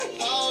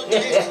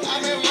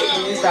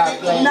Stop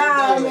playing.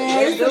 Nah,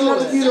 man, it's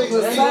another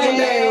beautiful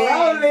Sunday.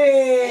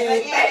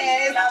 Rolling.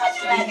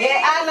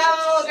 Yeah, I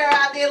know, girl.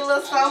 I did a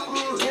little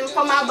something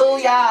for my boo,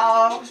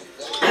 y'all.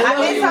 I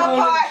missed her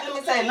party. Let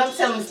me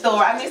tell them the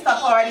story. I missed her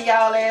party,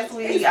 y'all, last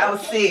week. I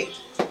was sick.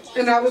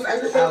 And I was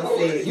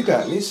sick. You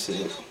got me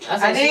sick.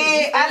 I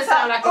did. I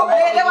saw like that's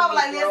why I was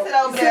like, let's sit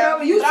over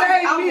there. You saved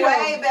me. I'm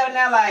way better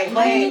now. Like,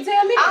 Why you didn't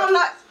tell me that? I'm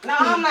not. No,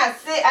 I'm not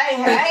sick. I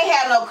ain't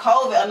had no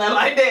COVID or nothing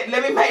like that.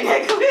 Let me make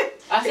that clear.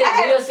 I said,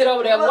 we'll sit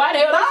over there. Why the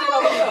hell you sit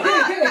over there?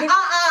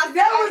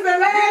 That was the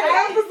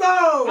last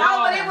episode.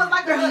 No, but it was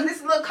like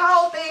this little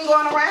cold thing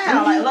going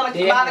around. Like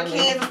a lot of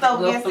kids and stuff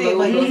getting sick.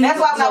 But that's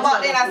why when I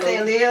walked in, I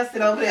said, Liz,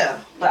 sit over there.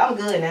 But I'm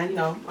good now, you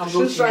know. I'm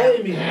Gucci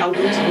now. I'm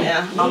Gucci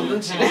now. I'm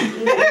Gucci now.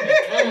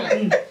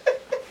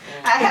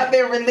 I have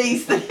been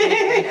released.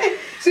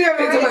 She have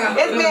been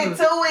It's been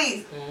 2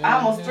 weeks.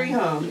 Almost 3,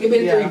 huh? It's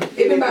been 3. It's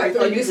been about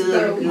 3. This is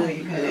 3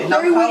 weeks.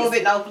 No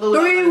COVID, no flu.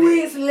 3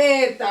 weeks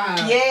left.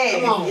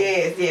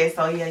 Yes.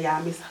 So yeah,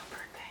 y'all miss her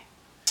birthday.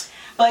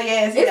 But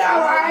yes, it's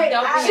alright.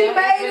 She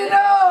made it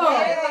up.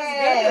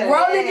 Yeah.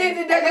 Rolling in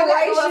the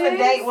decorations. We'll have a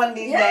date one of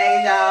these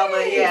days, y'all.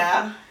 But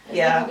yeah.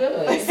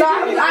 So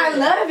I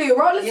love it.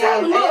 Rolling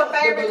her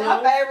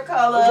favorite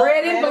color.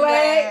 Red and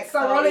black. So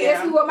Rolling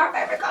asked me what my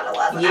favorite color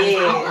was.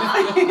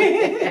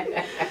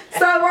 Yeah.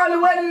 So Rolling,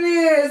 what it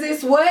is?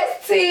 It's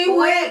what? T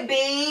with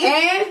B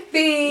and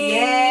Fee.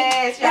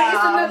 Yes, y'all. And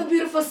it's another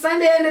beautiful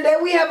Sunday, and today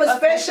we have a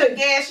special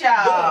guest,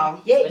 y'all.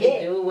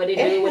 What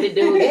it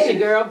do? It's your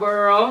girl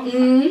Birl.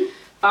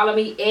 Follow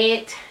me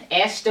at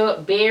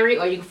Ashton Berry,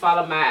 or you can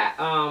follow my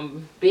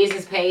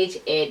business page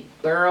at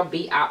Birl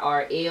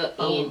BIRL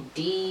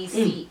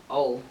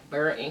NDCO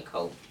Birl &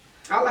 Co.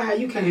 I like how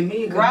you came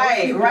in.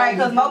 Right.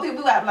 Because most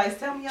people got like,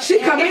 tell me your she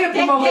come in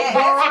from a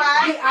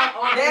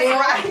That's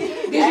right.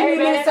 Did you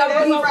mean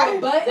something for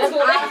butt? That's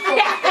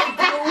right.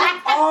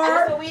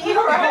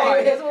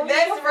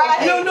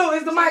 No,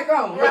 it's the mic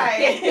on.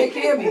 Right. It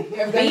can be.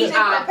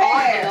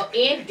 BIRL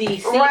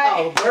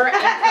NDCO Birl & Co.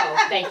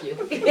 Thank you.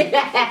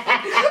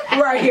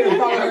 Right here,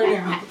 follow her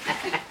now.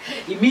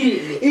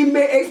 Immediately.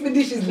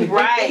 Expeditiously.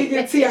 Right. You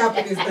get tea out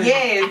for this thing.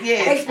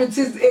 Yes.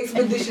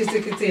 Expeditious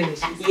to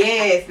contentious.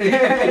 Yes.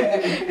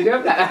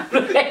 Girl, let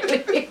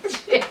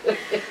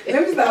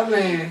me stop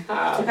playing.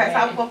 Okay, so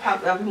I'm gonna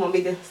pop up. You want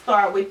me to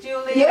start with you,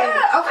 Leah?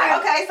 Yeah, okay.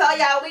 Okay, so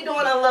y'all, we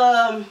doing a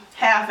little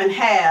half and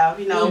half.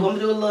 You know, we're gonna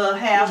do a little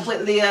half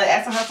with Leah,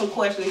 asking her some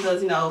questions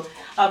because, you know,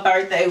 her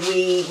birthday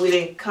week, we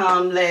didn't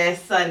come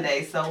last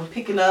Sunday. So we're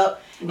picking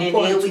up, and then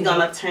we're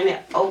gonna turn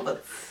it over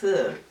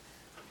to,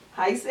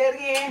 how you say it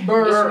again?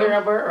 Birl. Exactly.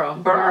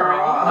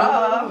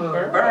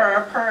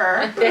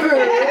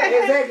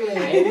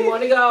 If you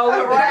want to go,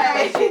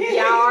 right.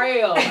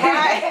 Y'all.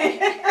 Right.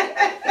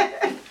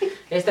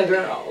 It's the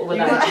girl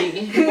without a G.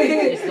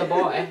 It's the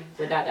boy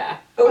without a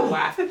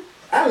Y.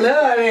 I love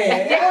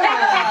that.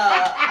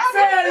 Yeah.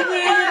 Say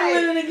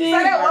it again.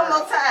 Say that one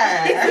more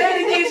time. Say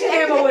it again. She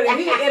came up with a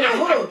hit and a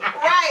hook.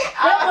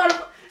 Right.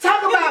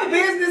 Talk about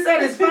business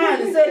at its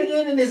finest. Say it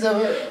again and it's a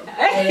hook.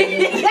 And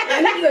then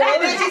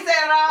she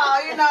said it all,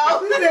 you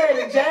know. She said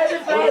it, jazz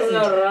and fancy.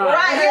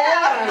 Right,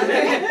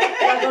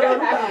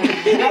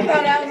 I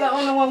thought I was the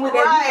only one with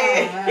that.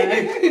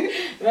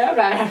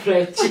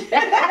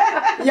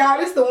 Right. Y'all,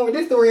 this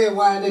the red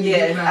wine.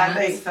 Yes, I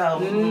think so.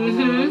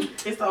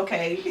 Mm-hmm. It's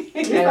okay.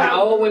 And like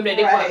old women,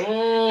 they right.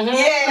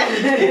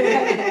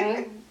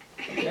 Yeah.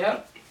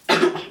 Yep.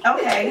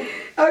 Okay.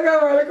 Okay,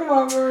 brother, come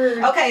on, for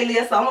real. Okay,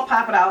 Leah, so I'm going to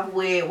pop it off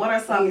with, what are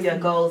some of your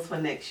goals for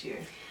next year?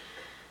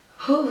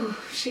 Whew,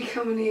 she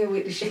coming in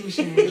with the shoe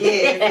machine.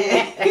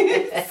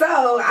 Yeah.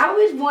 So, I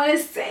would want to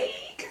say,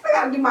 because I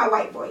got to do my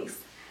white voice.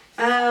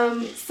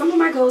 Some of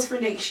my goals for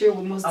next year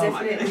will most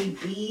definitely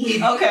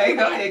be... Okay,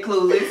 go ahead,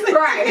 clueless.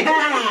 Right.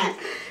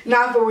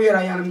 Not for real,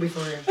 though, y'all. Let me be for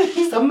real.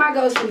 Some of my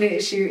goals for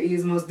next year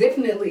is most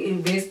definitely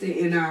investing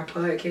in our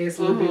podcast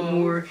a little bit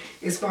more,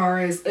 as far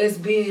as us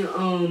being,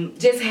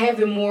 just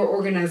having more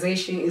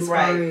organization as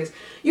far as,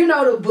 you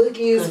know, the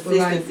bookings for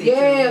like,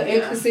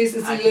 and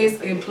consistency,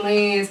 yes, and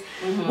plans.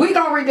 We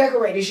gonna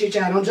redecorate this shit,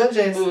 y'all. Don't judge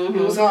us. It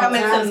was hard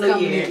times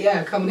coming in.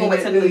 Yeah, coming in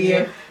the new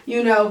year.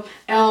 You know,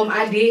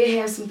 I did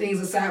have some things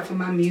aside from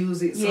my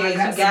music, so I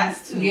got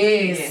some.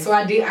 Yes, so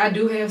I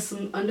do have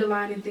some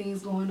underlining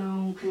things going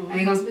on. I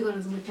ain't gonna speak on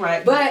this much.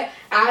 Right. But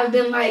I've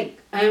been like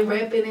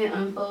unwrapping and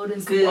unfolding.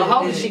 Good. Well,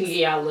 hopefully she can get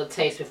y'all a little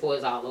taste before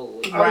it's all over.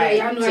 Right.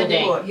 Yeah, y'all know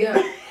today.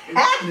 Yeah.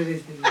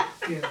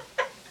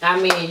 I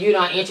mean, you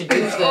don't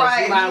introduce us.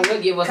 Right. You might as well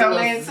give us come a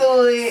little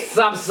into it.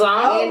 Something.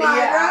 Oh my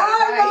God.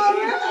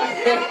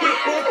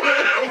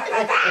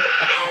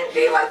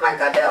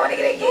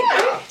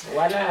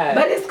 Why not?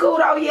 But it's cool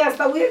though, yeah.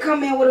 So we'll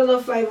come in with a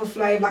little flavor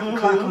like a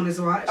clock on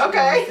his watch.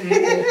 Okay.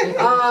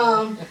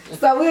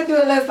 So we'll do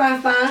a little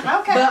something.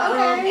 Okay. But,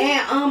 okay.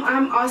 And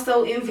I'm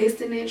also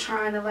investing in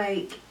trying to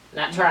like.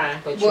 Not trying,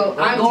 but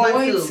I'm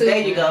going to there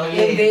you go.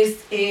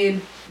 invest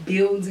in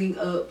building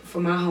up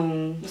for my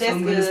home. That's so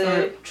I'm going to good.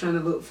 start trying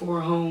to look for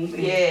a home.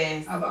 And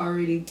yes. I've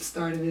already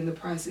started in the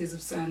process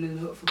of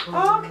signing up for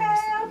programs. Okay,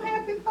 I'm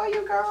happy for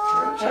you, girl.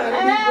 girl. Trying to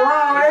be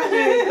grown. That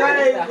shit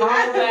crazy. The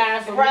home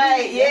line for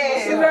Right, me.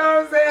 yes. You know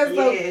what I'm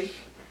saying?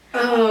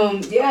 So,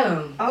 Yes.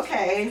 yeah.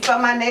 Okay, so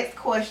my next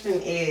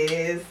question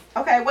is,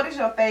 okay, what is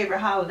your favorite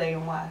holiday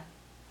and why?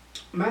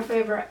 My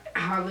favorite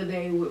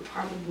holiday would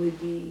probably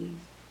be.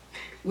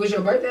 Was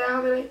your birthday a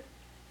holiday?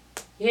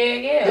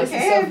 Yeah. That's some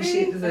selfish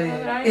shit to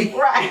say.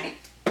 Right.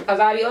 Because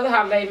all the other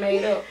holidays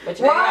made up. But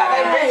you They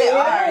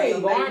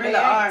really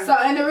are. So,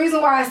 and the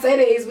reason why I say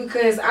that is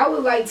because I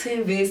would like to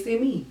invest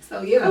in me.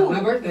 So, yeah, Ooh. my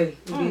birthday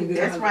would be a good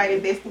That's holiday. right,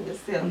 invest in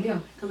yourself. Yeah.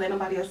 Because ain't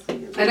nobody else see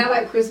it. And I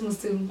like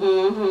Christmas too.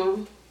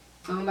 Mm-hmm.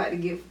 I don't like to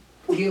gift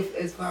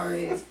as far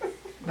as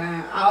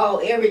buying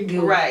every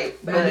gift. Right.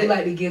 But I do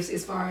like the gifts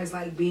as far as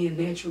like being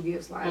natural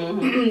gifts. Like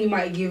you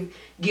might give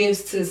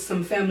gifts to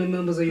some family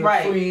members or your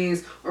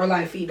friends or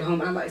like feed the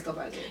home. I like stuff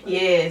like that.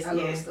 Yes, I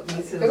love yes. stuff Me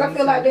like too. that. Because I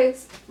feel like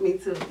that's Me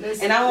too.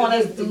 And I want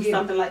us to do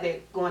something like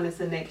that going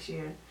into next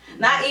year.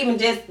 Not even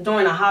just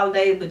during a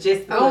holiday, but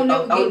just I don't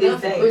never on get this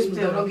done for day. Christmas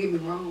though. Don't get me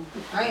wrong.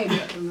 I ain't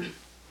got to.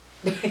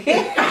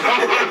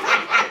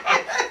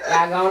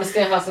 Y'all gonna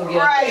send her some gifts.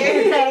 Right.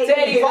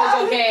 Tell these folks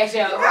your cash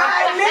out.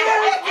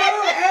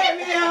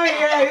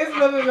 It's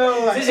looking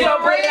good. Since you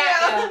don't bring it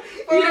out,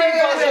 you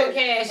didn't post your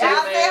cash Y'all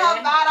out, send her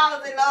man.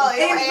 $5 and no,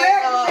 it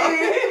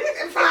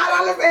 $5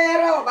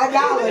 add up.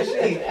 $1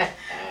 shit.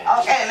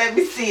 Okay, let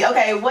me see.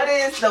 Okay, what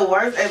is the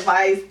worst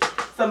advice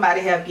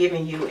somebody have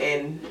given you,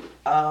 and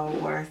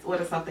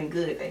what is something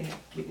good they have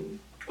given you?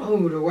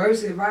 Oh, the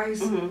worst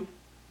advice Mm-hmm.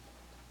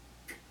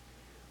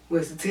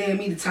 was to tell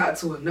me to talk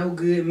to a no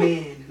good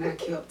man, and I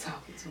kept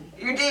talking to him.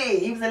 You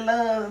did. You was in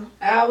love.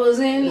 I was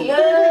in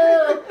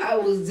love. I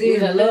was You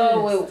was in in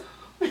love with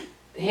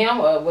him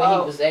or what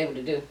he was able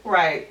to do?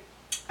 Right.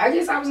 I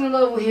guess I was in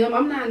love with him.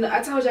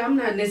 I told you I'm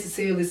not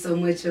necessarily so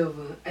much of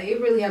a. It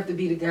really have to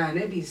be the guy, and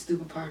that'd be the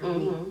stupid part of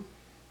me.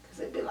 Cause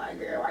they'd be like,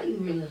 girl, why you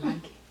really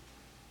like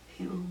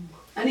him?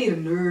 I need a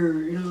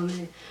nerd, you know what I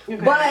mean?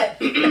 Okay. But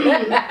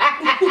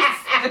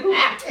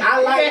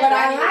I like what I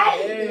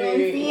like. You know what I'm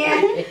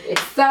saying?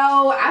 So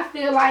I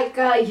feel like,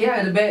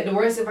 the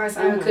worst advice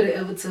I could have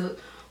ever took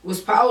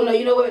was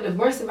you know what? The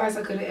worst advice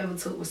I could have ever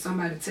took was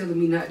somebody telling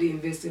me not to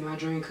invest in my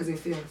dream because it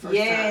failed the first time.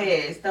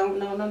 Yes, don't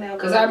no.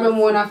 Because I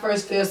remember when I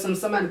first felt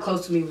somebody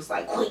close to me was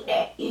like, quit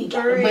that. You ain't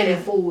got the money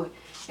for it.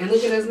 And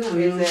look at us now.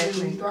 You know what I'm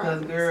saying?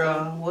 Because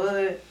girl,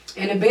 what?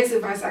 And the best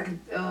advice I could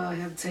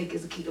have to take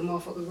is to keep the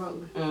motherfuckers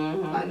rolling.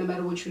 Mm-hmm. Like no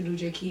matter what you do,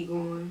 just keep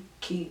going.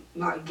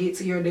 Get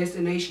to your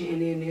destination,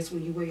 and then that's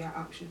when you weigh out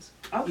options.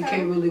 Okay. You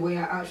can't really weigh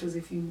out options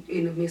if you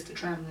in the midst of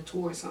traveling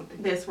towards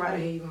something. That's right. How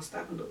the hell you gonna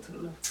stop and look to the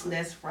left?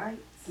 That's right.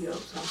 Yep.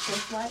 So.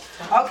 That's right.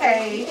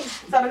 Okay.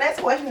 So the next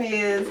question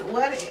is,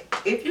 what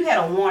if you had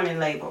a warning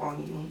label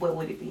on you? What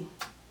would it be?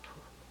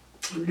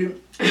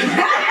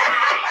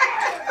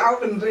 I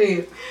wouldn't say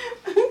it.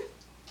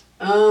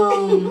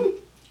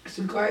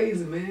 She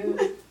crazy, man.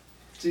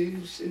 She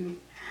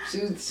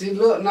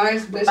look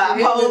nice, but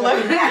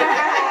Bipolar.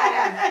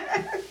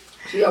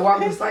 she a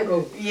walking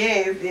psycho.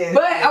 Yes.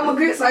 But I'm a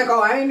good psycho.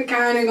 I ain't the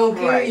kind that gonna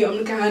kill you. I'm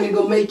the kind that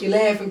gonna make you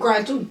laugh and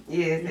cry too.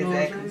 Yes, You know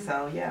exactly.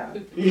 So yeah.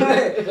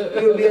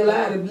 You'll be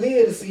alive to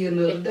live to see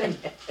another day.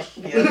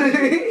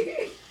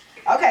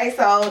 Yeah. Okay,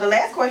 so the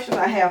last question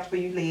I have for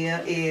you,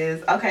 Leah,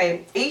 is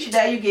each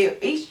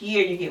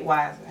year you get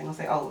wiser. I'm gonna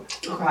say older.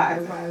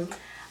 Wiser.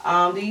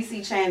 Do you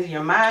see change in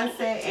your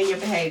mindset and your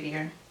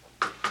behavior?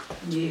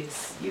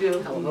 Yes. You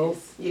do?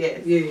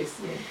 Yes.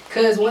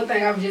 Because one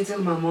thing I was just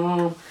telling my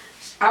mom,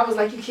 I was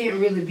like, you can't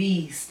really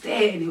be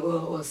stagnant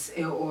or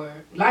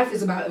life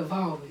is about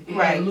evolving and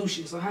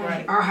evolution. So how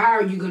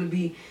are you going to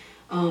be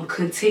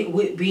content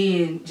with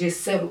being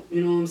just settled,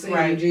 you know what I'm saying?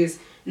 Right. And just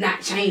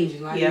not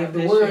changing. Like if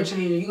the world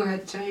changing, you're going to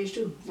have to change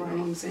too. You know what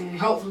I'm saying?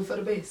 Hopefully for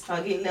the best.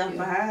 Or get left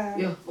behind.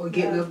 Yeah, or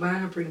get left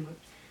behind pretty much.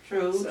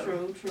 True.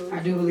 I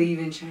do believe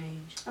in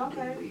change.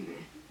 Okay.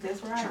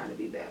 That's right. Trying to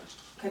be better.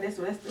 Okay, that's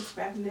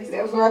wrapping this up.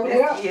 That's wrapping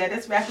it up. Yeah,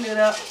 that's wrapping it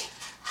up.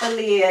 For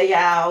Leah,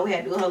 y'all, we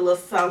had to do her little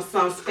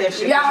something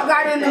special. Y'all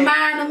got in the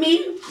mind of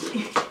me?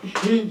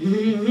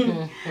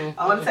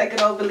 I want to take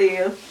it over,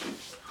 Leah.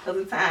 Because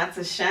it's time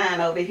to shine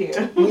over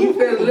here. You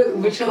better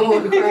look, but you don't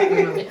want to cry,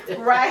 you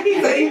know. Right?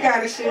 So you got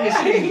to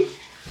shimmy.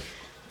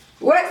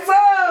 What's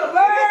up,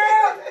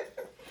 girl?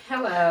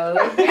 Hello.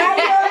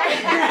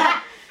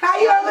 How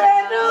you over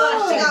there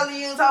doing? She gonna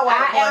use her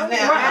white voice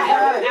now. I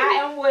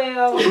am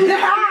well.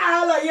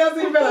 Hold on, you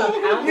see the pillow.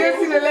 You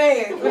see the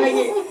legs.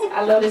 I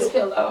love this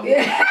pillow.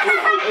 Yeah.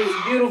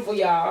 It's beautiful,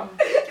 y'all.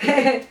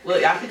 Well,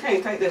 y'all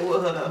can't take that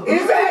with her though.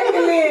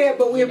 Exactly,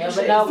 but we You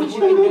never know what you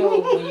can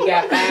do when you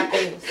got 5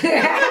 fingers.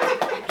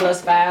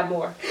 Plus 5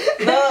 more.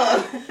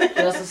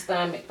 Plus a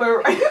stomach.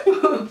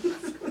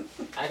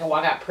 I can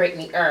walk out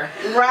pregnant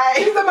Right.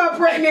 She's about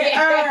pregnant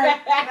Now,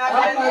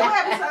 you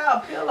have to say a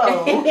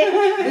pillow.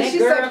 She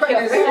said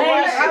pregnant.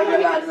 I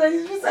realized that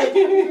she said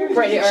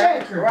pregnant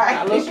check her. Right.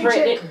 I look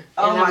pregnant.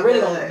 Oh and my I'm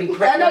really God. gonna be I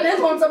pregnant. know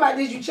that's what I'm talking about.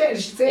 Did you check?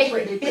 She said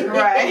pregnant.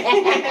 Right.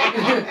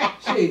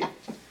 Shit.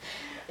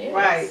 Yes.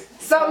 Right.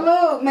 So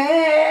look,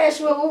 man, Ash,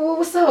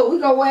 what's up? We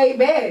go way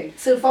back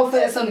to the 4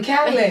 Fats on the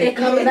Cadillac,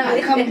 coming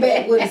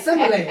back with a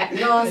similar. You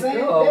know what I'm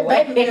saying? Oh,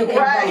 That baby milk in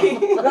the right. bottle.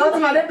 You know what I'm talking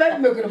about? That baby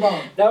milk in the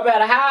bottle. No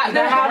matter how,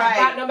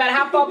 Right. no matter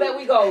how far back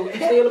we go, you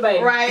still a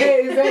baby. Right.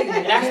 Exactly.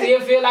 And I still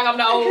feel like I'm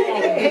the old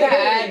woman.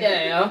 God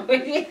damn.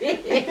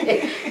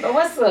 But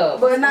what's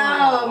up? But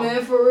nah,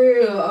 man, for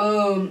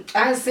real.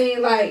 I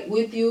seen like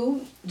with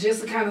you,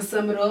 just to kind of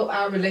sum it up,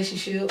 our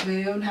relationship,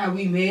 man, how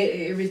we met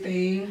and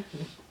everything.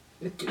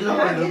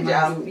 How did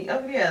y'all meet?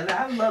 Oh yeah,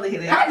 I love to hear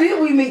that. How did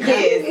we meet?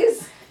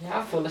 Yes.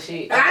 Y'all full of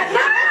shit. I I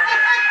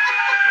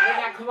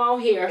gotta come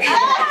on here.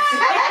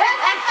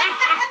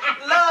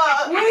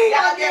 Look, We ain't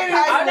y'all gonna get get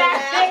I'm personal not.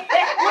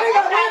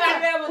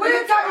 now. we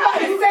didn't talk about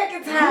the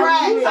second time.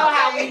 Right. we met. So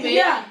how we met?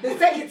 Yeah, the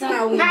second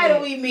time we How met.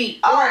 do we meet?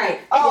 Oh,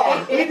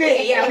 oh. We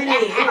did. Yeah, we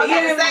did.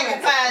 Okay, the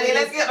second time. Then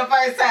let's get the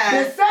first The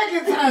time.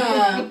 second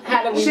time,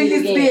 How do we she meet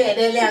used to be again? at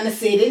the Atlanta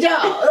City job.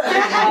 Oh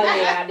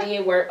yeah, I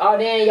did work. Oh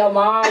then your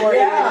mom worked.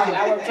 Yeah.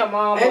 I worked your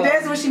mom. And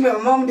that's when she met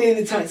my mama. Then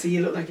it turned to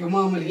you look like your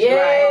mama. Yeah,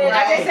 Right, like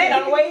right. they said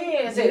on the way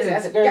in. I said,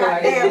 that's a girl. God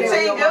Like, damn, You that's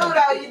do your mama.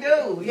 though, you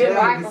do. Yeah, You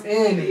right.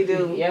 do. You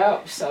do.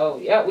 Yep. So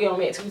we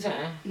only met 2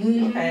 times.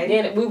 Mm-hmm. Okay.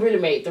 Then we really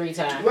made 3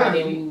 times. Right.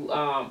 Then you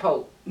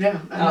Pope. Yeah.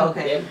 I know.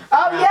 Okay. Yeah.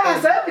 Oh yeah,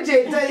 so it was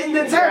just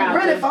the term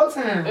really 4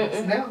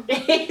 times. No.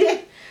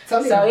 So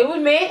it was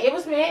meant. It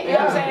was meant. You know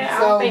what I'm saying? I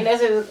So- don't think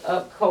that's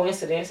a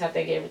coincidence. I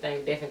think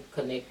everything definitely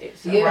connected.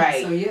 So Yeah.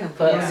 Right. So yeah.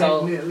 But yeah,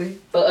 so- definitely.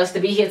 for us to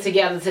be here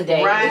together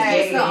today, Right.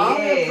 It's the honor,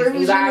 yes.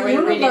 privilege, It's and the already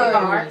written in the universe.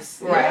 cards.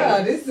 Right.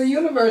 Yeah, this is the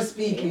universe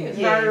speaking. it's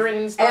Yeah. already written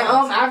in And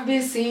stars. I've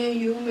been seeing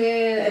you,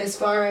 man, as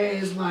far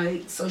as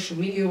like social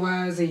media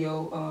wise and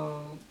your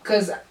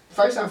cause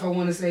first off I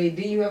wanna say,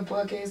 do you have a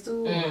podcast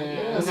too?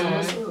 Yeah, so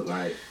what's up?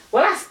 Like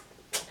Well,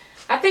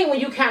 I think when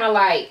you kind of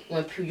like,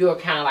 when you're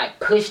kind of like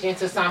pushed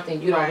into something,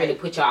 you don't Right. really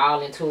put your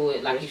all into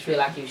it like you feel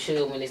like you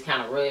should when it's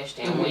kind of rushed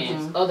and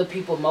when other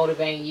people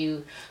motivating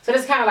you. So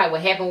that's kind of like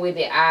what happened with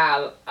it.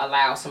 I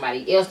allowed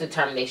somebody else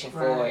determination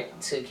for Right.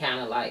 it to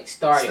kind of like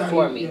start it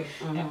for me.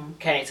 Yeah.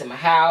 Came to my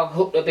house,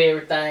 hooked up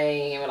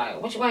everything, and were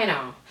like, what you waiting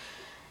on?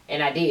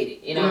 And I did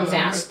it. You know what I'm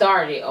saying? I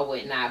started it or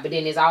whatnot. But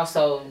then it's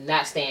also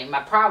not staying. My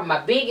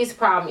biggest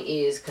problem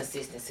is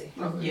consistency.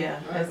 Okay. Yeah,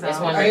 That's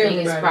one of the Everybody.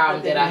 biggest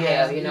problems that I Yeah.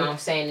 have, you know what I'm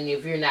saying? And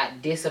if you're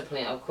not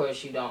disciplined, of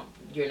course you're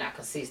not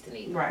consistent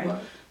either. Right. Right.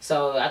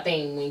 So I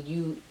think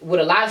with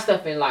a lot of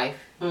stuff in life,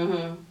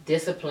 Mm-hmm.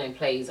 discipline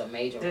plays a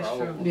major That's role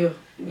true.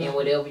 Yeah. in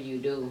whatever you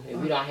do.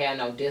 If you don't have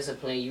no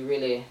discipline, you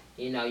really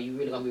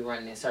gonna be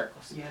running in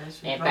circles. Yeah,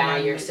 that's true. And I'm find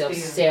learning it yourself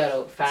still.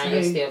 settled, find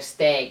Same. yourself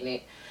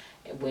stagnant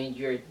when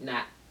you're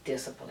not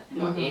disciplined.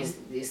 Mhm.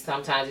 It's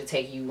sometimes it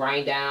take you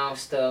writing down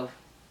stuff,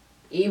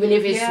 even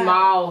if it's Yeah.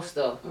 small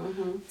stuff.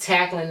 Mm-hmm.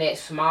 Tackling that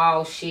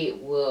small shit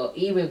will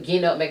even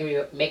getting up,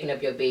 making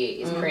up your bed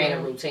is creating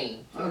a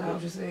routine, Okay,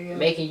 what you say, yeah.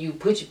 making you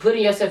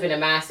putting yourself in a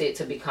mindset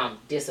to become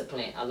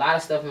disciplined. A lot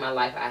of stuff in my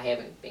life I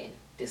haven't been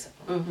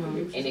disciplined,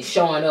 Mm-hmm. and it's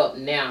showing up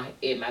now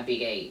at my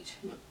big age.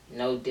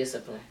 No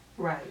discipline.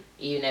 Right.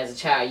 Even as a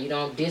child, you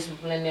don't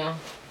discipline them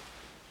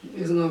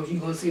As long as you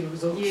gonna see the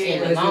results. Yeah. in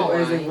the As long they-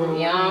 run. as they You grow. know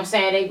what I'm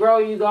saying? They grow,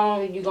 you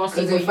gonna see Cause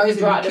where at you first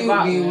drop it the be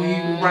ball. cute, then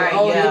when you Right,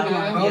 older, yeah. they be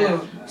like, hold Yeah.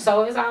 on.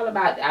 So it's all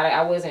about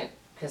I wasn't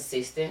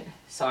consistent,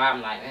 so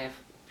I'm like, man,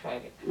 fuck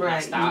it, Right. I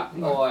stop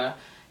or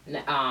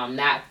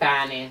not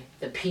finding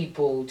the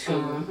people to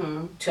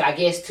Mm-hmm. I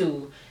guess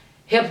to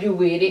help you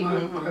with it.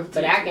 Right.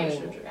 But I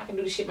can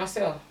do the shit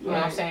myself. You know what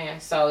I'm Right. saying?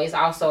 So it's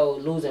also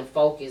losing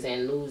focus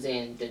and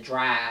losing the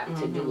drive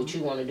to do what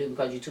you want to do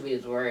because you're too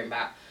busy worrying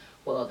about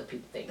what other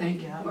people think.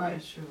 Thank you. Yeah, Right.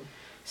 that's true.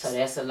 So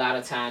that's a lot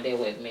of time that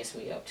would mess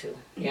me up too.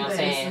 You know what I'm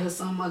saying? That's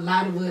something a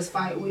lot of us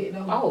fight with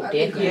though. Oh, I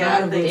think definitely. a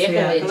lot of us Yeah,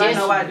 Definitely. 'cause I Just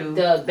know I do.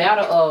 the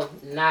battle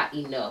of not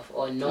enough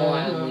or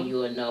knowing when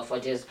you're enough or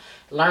just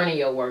learning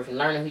your worth and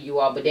learning who you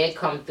are. But that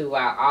come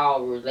throughout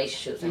all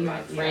relationships and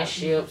like Yeah.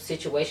 friendships,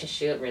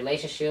 situationship,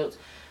 relationships,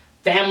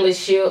 family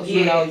ships.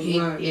 You know,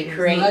 it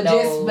create I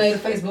just those. made a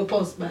Facebook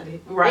post about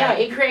it. Right. Yeah,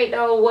 it create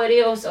those what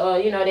else,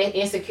 that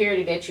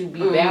insecurity that you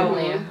be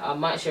battling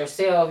amongst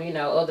yourself,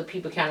 other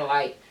people kind of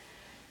like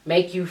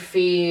make you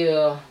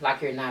feel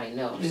like you're not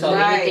enough. So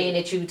Right. anything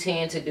that you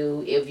tend to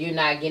do, if you're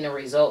not getting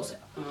results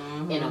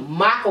in a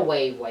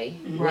microwave way,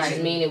 which Right.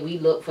 is meaning we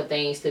look for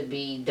things to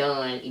be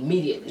done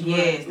immediately.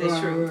 Yes, that's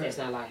Right, true. right. That's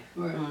not life.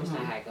 Right. That's not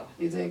how it go.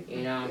 Exactly.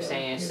 You know what I'm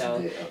saying? It's So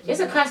good. it's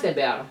a constant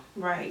battle.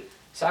 Right.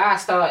 So I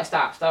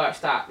stop.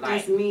 Like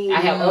That's me. I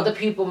have other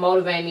people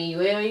motivate me.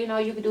 Well,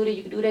 you can do that,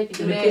 you can do that, you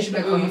can And do they push you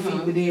that. back on your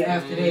feet, but then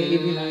after that,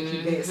 it be like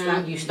keep that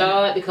stop. You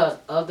start because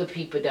other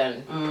people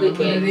done put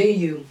Put it that in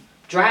you.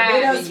 They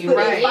drive done in you, put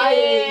right? that fire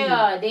in you.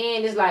 Yeah.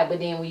 Then it's like, but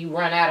then when you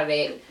run out of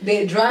that, That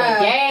the drive.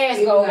 gas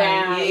it go be like,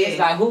 down. yeah. It's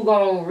like who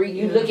gonna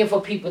you looking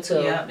for people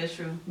to Yeah, that's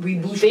true.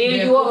 Reboost fill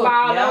you up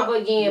all Yeah. over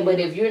again. But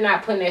if you're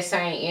not putting that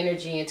same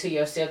energy into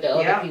yourself that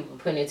other Yeah. people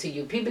put into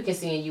you, people can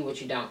see in you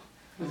what you don't.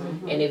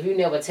 And if you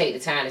never take the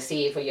time to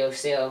see it for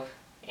yourself,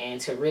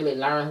 And to really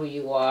learn who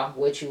you are,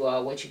 what you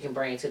can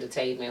bring to the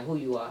table, and who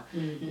you are,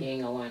 you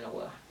ain't gonna win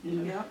nowhere.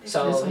 Yeah.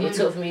 So it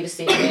took for me to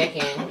sit back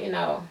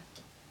and,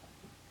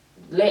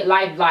 let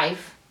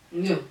life.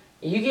 Yeah.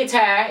 You get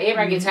tired,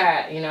 everybody get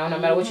tired, no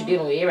matter what you're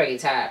dealing with, everybody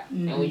get tired.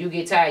 And when you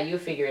get tired, you'll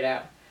figure it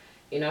out.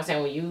 You know what I'm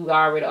saying? When you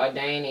already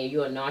ordained and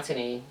you're anointed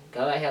and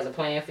God has a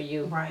plan for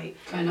you. Right.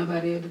 Can't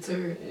nobody ever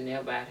deter it.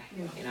 Nobody.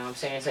 Yeah. You know what I'm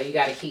saying? So you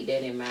got to keep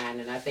that in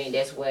mind. And I think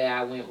that's where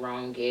I went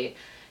wrong at.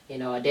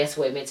 That's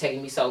what it been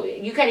taking me. So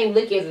you can't even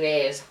look at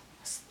it as,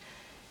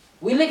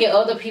 we look at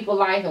other people's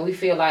life and we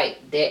feel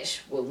like that's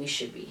what we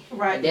should be.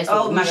 Right. And that's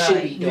what we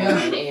should be doing.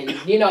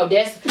 Yeah. And,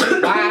 that's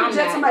why I'm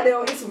just not.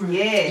 on Instagram.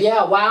 Yeah.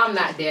 Yeah, why I'm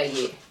not there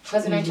yet.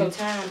 Because it ain't your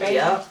time, baby.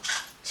 Yep.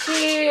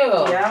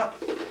 Chill. Yep.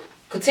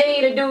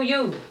 Continue to do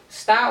you.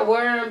 Stop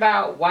worrying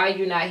about why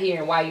you're not here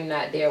and why you're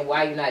not there,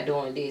 why you're not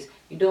doing this.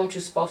 You're doing what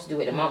you're supposed to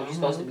do at the moment. You're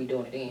supposed to be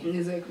doing it then.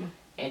 Exactly.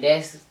 And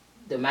that's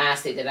the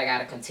mindset that I got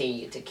to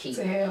continue to keep.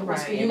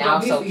 Right. And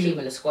also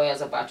keeping the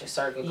squares up out your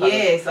circle.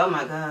 Yes, oh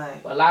my God.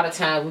 A lot of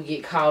times we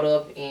get caught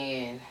up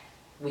and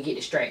we get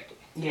distracted.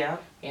 Yeah.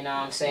 You know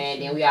what I'm saying?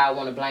 Then we all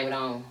want to blame it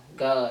on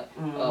God.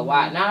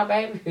 Why? Nah,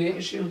 baby.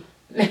 It's you.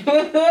 You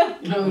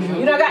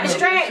done got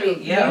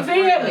distracted. Yeah. You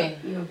feel me?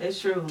 Yeah. That's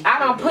true. I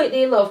don't put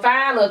this little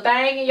fine little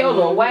thing in your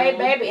little way,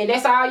 baby, and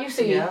that's all you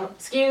see. Yeah.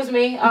 Excuse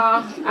me.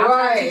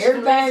 Right,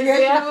 everything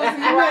else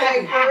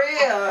Right, for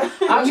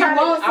real. I'm you trying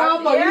want to,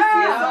 some, or you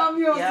see some,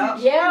 you don't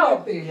see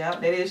Yeah.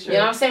 Yep, that is true. You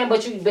know what I'm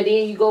saying? But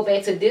then you go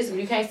back to discipline.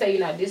 You can't say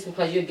you're not disciplined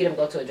because you'll get them to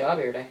go to a job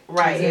every day.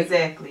 Right,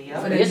 exactly.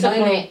 Yep.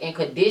 Discipline and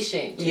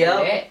condition to do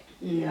that.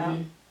 Yeah.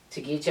 To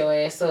get your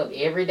ass up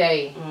every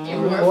day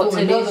and Work report for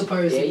to another this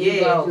person. There you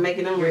Yeah, go.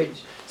 making them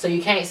rich. So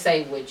you can't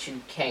say what you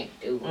can't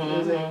do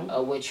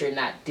or what you're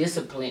not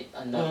disciplined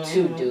enough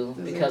to do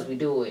because we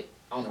do it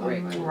on the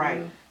regular.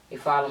 Right. You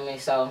follow me?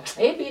 So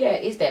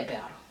it's that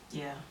battle.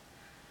 Yeah.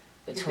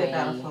 Between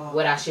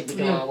what I should be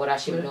doing, what I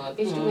should be doing.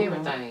 Bitch, do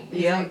everything.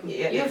 Yeah.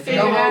 You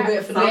figure out how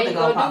you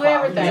gonna do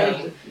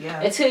everything.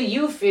 Yeah. Until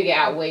you figure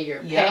out where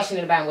you're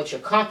passionate about and what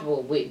you're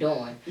comfortable with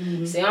doing.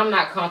 See, I'm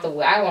not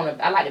comfortable. I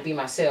like to be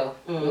myself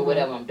with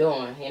whatever I'm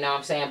doing. You know what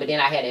I'm saying? But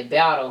then I had a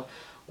battle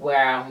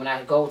where when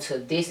I go to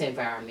this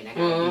environment, I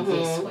gotta be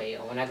this way.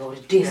 Or when I go to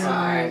this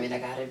environment, I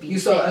gotta be You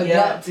so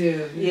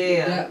adaptive.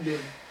 Yeah.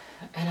 Adaptive.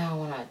 And I don't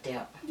want to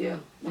adapt. Yeah.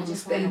 I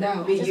just stand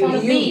out. I just want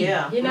to be.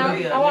 Yeah. You know,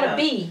 I want to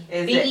be.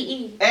 Exactly.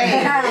 B-E-E.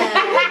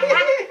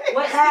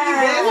 What's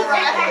right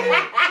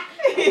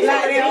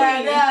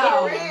now.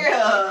 For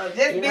real.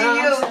 Just be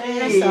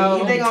you.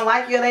 So, They gonna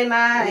like you or they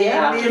not.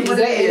 Yeah. It is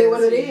Exactly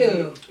what it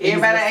is.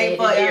 Everybody ain't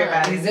for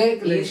everybody.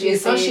 Exactly.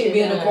 Some shit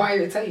be an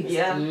acquired taste.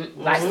 Yeah.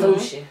 like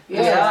sushi.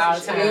 Yeah. All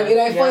the time. It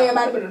ain't for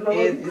everybody, but no.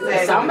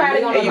 Exactly.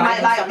 Somebody gonna And you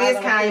might like this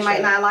somebody kind, you gonna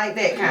might not like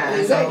that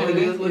kind. Exactly. So it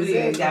is what it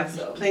is. You got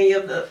plenty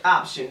of the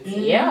options.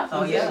 Yeah.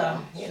 So yeah.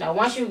 So,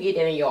 once you get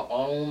that in your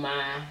own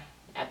mind,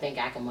 I think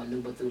I can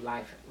maneuver through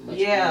life much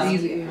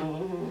easier.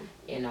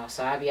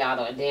 So I be out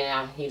of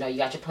then you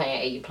got your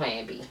plan A, your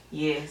plan B.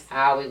 Yes.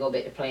 I always go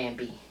back to plan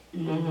B.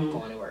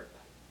 Going to work.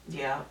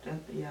 Yeah.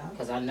 Yeah.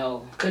 Because I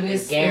know Cause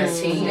it's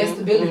guaranteed. That's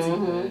stability.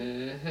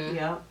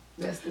 Yeah.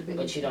 That's stability.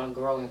 But you don't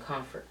grow in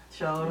comfort.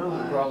 Sure.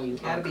 You grow you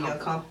Gotta be uncomfortable.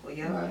 uncomfortable.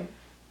 Yeah. Right.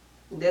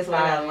 That's what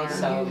I learned.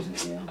 So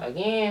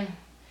again.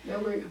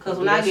 Because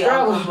when I get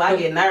uncomfortable, I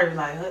get nervous.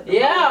 Like, but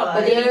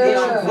then you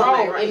don't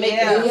grow. It makes you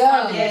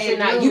you're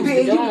not you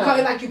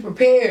become like you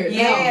prepared.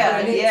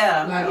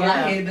 Yeah. Like my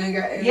head done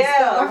got.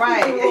 Yeah.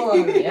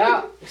 Right.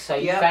 Yeah. So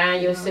you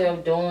find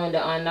yourself doing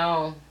the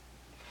unknown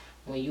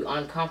when you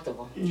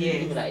uncomfortable.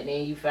 Yeah. Then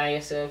you find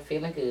yourself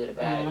feeling good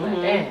about it.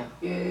 Like, damn.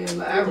 Yeah.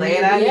 Like I'm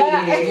glad I did it.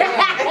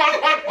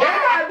 I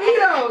be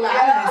though. Like I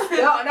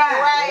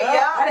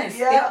done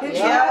stepped out.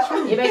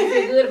 Right. You make you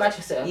feel good about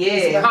yourself.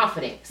 Yeah.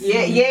 Confidence.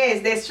 Yeah.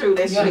 Yes, that's true.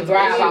 That's true. You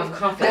thrive off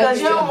confidence.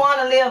 Because you don't want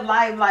to live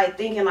life like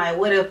thinking like,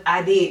 what if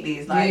I did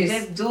this? Like,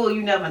 just do it.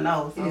 You never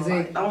know. So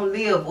like, don't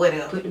live what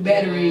if. Put the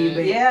battery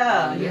in.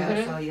 Yeah.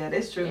 So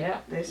that's true. Yeah.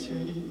 That's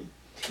true.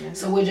 Yeah.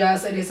 So would y'all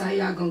say this how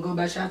y'all gonna go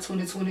about y'all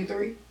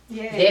 2023?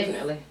 Yeah.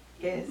 Definitely.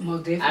 Yes.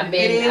 Most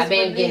definitely. I've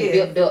been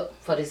getting built up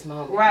for this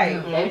moment. Right.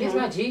 Baby, this is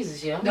my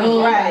Jesus, yo.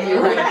 No, right. I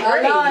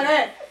love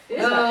that.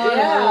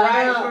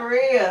 Right, for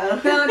real.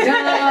 Dun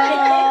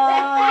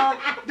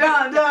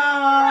dun.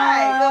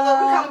 Right, so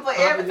we come for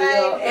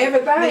everything.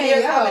 Everything, coming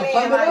in,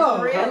 like,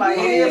 for real. Like,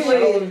 it is what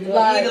it is. You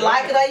either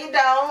like it or you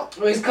don't.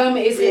 It's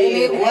coming. It's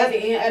at the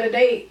end of the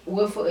day.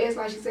 What for us,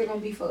 like she said, gonna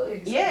be for us.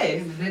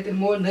 Yes. Nothing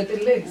more,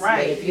 nothing less.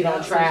 Right. But if you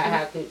don't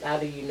try, how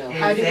do you know?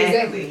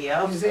 Exactly.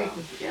 Yep.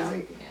 Exactly.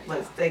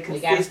 But stay consistent. We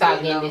gotta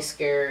stop getting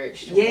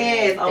discouraged.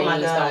 Yes. Oh my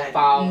Things God. don't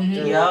fall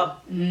through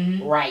Yep.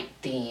 right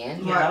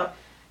then. Yep.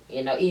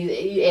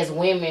 As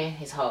women,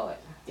 it's hard.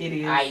 It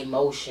is. Our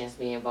emotions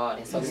be involved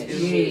in so many shit.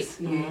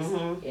 Yes. You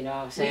know what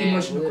I'm saying? We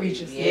emotional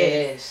creatures.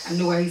 Yes. I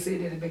knew why he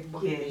said that in Big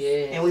Boy.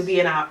 Yes. And we be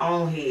in our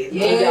own head. In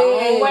your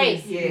own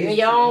way. Yes. In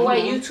your own way.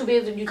 You too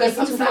busy. Because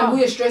sometimes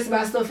we're stressed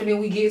about stuff and then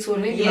we get to it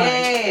and then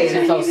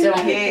yes. So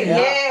self.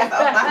 Yes. Oh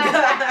my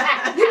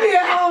God. You be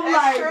at home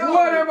like, true.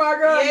 what am I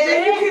gonna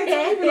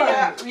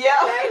Yeah. do? Yeah.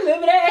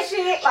 Look at that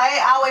shit. Like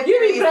I always You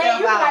be figure playing, yourself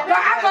you be out. like,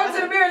 I go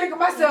to the mirror and look at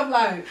myself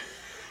like,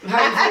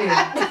 how you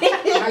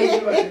feel? How you feel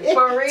about that?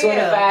 For real.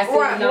 25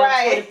 cents,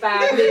 Right.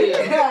 25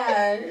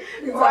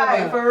 bills.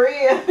 Right, for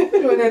real.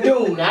 What they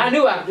doing? Now, I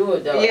knew I could do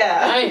it though.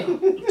 Yeah.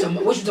 Damn.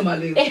 What you talking about,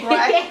 Liz?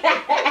 Right.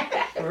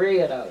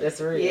 Real though.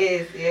 That's real.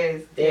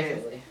 Yes.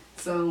 Definitely.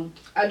 So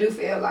I do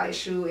feel like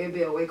it'd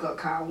be a wake up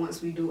call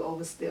once we do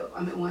overstep.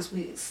 Once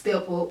we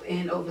step up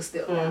and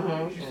overstep.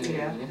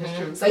 Yeah, that's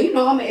true. So I'm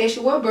gonna ask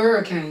you where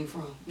bird came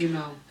from, And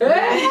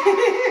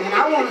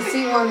I want to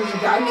see one of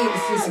you. I need to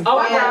see some. Oh,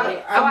 I got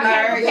it. I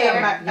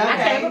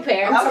came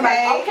prepared.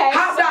 Okay.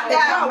 How about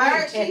that?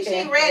 Merch?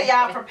 She ready,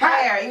 y'all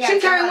prepared. She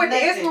came with the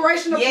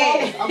inspirational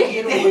quotes. I'm gonna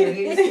get her one of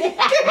these.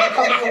 I'm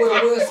coming in with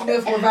a Will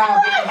Smith revival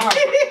with the heart.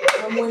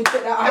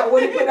 And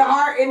when he put the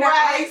heart in the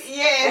ice,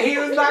 and he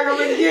was like, I'm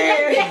again. For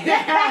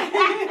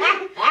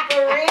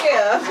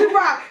real. She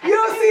brought, you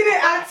don't see that?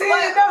 I tell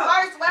you no.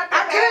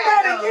 I could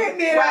not get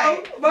there,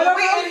 right. But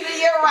we ended the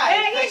year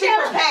right. She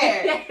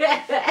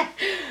prepared.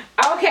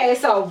 Okay,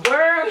 so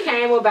Birl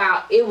came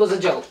about. It was a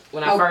joke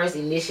when I first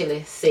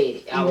initially said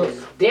it. I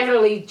was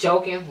definitely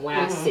joking when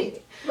I said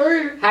it.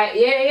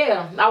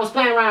 Yeah. I was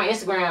playing around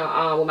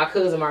Instagram with my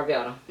cousin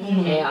Marvetta,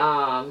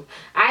 and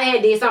I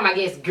did something I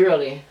guess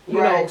girly,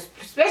 know,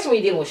 especially when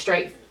you're dealing with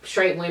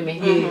straight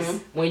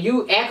women. When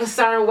you act a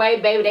certain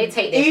way, baby, they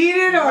take that. Eat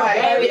it up,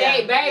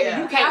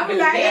 baby. You can't do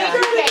that.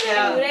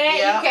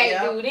 You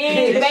can't do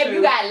this, baby.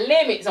 You got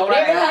limits on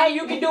everything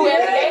you can do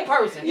as a gay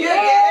person.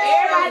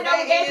 Everybody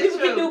know gay people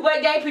can do,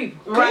 but gay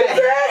people.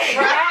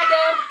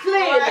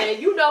 Clearly,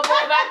 you know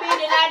more about me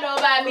than I know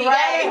about me.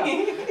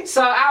 Right.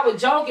 So I was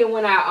joking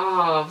when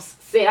I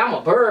said I'm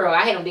a girl.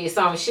 I had him did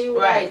something. She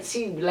was like,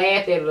 she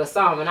laughed at it or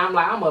something, and I'm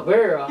like, I'm a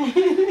girl.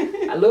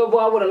 A little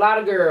boy with a lot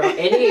of girls, and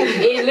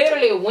it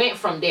literally went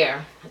from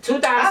there.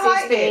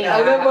 2016. A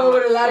little boy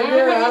with a lot of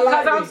girls.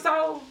 Because I'm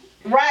so.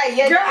 Right,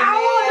 yeah. Girl, I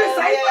wanted to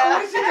say something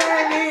when she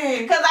came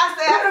in. Because I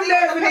said, I see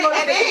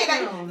the pink,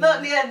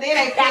 and then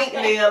they pink,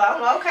 Lil.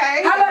 I'm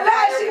okay. How the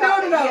last she know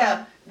though?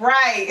 Yeah.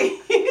 Right.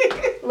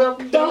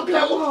 Don't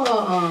come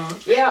on.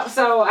 Yeah,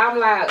 so I'm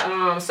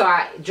like, so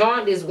I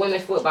joined this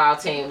women's football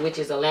team, which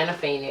is Atlanta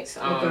Phoenix.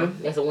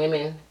 There's a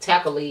women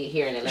tackle league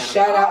here in Atlanta.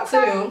 Shout out to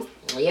them.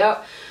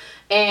 Yep.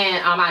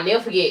 And I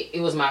never forget,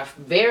 it was my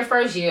very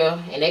first year,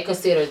 and they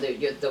consider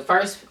the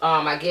first,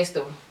 I guess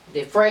the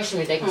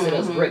freshmen, they consider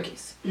us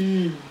rookies.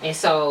 And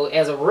so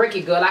as a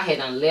rookie girl, I had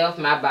done left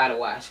my body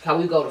wash because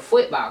we go to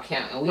football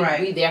camp and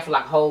we there for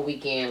like a whole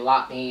weekend,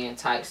 locked in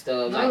type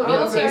stuff, like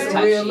military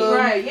type shit.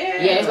 Right,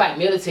 Yeah, it's like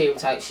military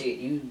type shit.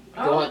 You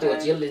going through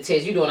agility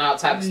test, you doing all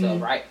type of stuff,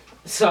 right?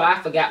 So I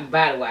forgot my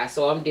body wash,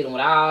 so I'm dealing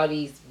with all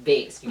these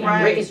vets. You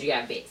got rookies, you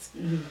got vets.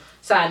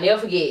 So I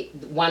never forget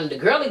one of the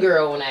girly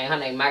girl, her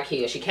name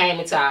Michael. She came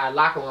into our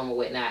locker room and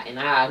whatnot, and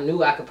I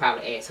knew I could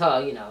probably ask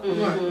her,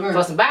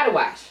 for some body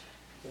wash.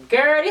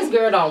 Girl, this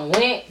girl done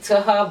went to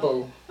her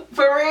boo.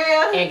 For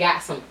real? And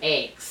got some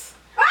eggs.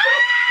 Girl,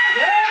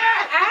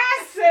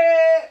 I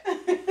said,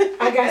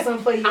 I got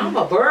something for you. I'm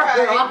a bird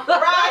girl.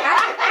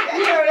 Right.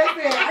 You heard that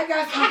said, I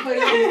got something for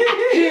you.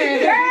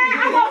 Girl,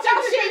 I want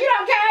your shit. You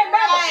don't care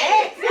about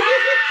eggs.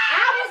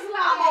 I was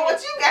like, I want what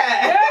you got.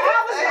 Girl, I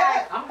was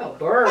like, I'm a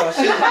bird.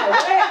 She was like,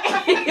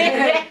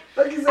 what?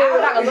 I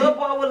was like a little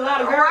boy with a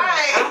lot of girls.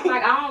 Right. I was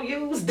like, I don't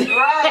use that.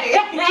 Right.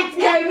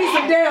 Gave me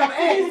some damn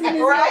eggs.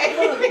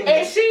 Right.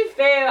 And she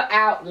fell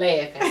out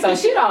laughing. So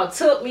she done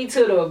took me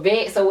to the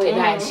vet. So with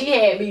that, she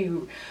had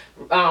me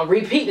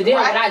repeat the deal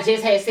that I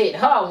just had said to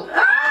her.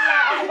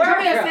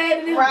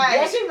 Right.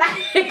 Yeah, she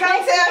like,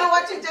 can't tell me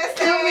what you just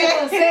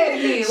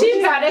said.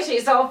 She thought that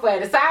shit so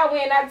funny. So I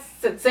went and I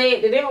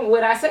said to them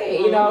what I said,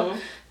 you know.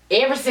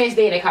 Ever since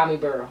then, they call me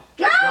Birl.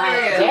 Like,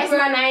 that's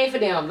my name for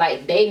them.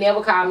 Like, they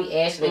never call me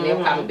Ashley, they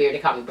never call me Bear, they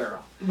call me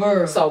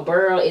Birl. So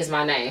Birl is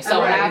my name. So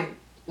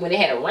when they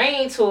had a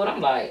ring to it, I'm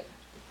like,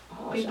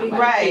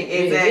 right,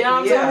 exactly. You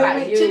know what I'm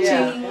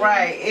talking about?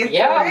 Right, it's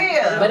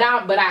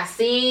real. But I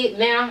see it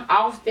now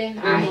often.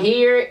 I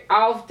hear it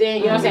often. You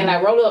know what I'm saying?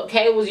 Like Roll Up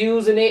K was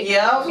using it.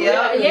 Yes.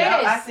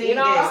 I see you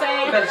know what I'm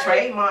saying? But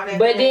trademark it.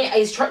 But then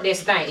that's the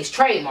thing. It's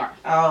trademark.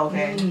 Oh,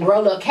 okay.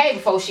 Roll Up K,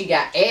 before she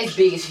got as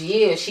big as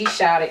she is, she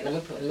shot it. Let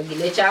me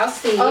let y'all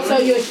see. Oh, so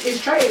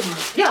it's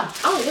trademark. Yeah.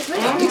 Oh, yes,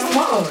 ma'am. It's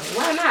small.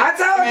 Why not? I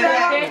told you.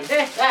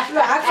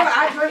 Look,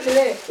 I drink to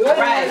that.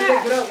 Right.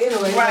 Pick it up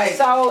anyway. Right.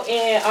 So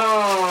in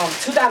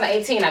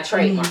 2018, I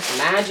trademarked.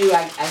 Mind you,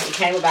 it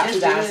came about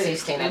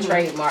 2016. I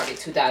trademarked it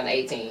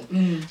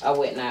 2018 or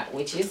whatnot,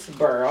 which is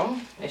Birl,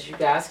 as you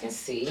guys can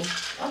see.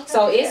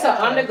 So it's an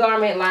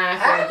undergarment line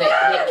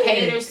that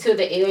caters to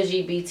the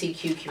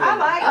LGBTQ community. I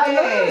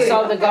like it.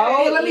 So the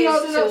goal let me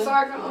hold it is up to so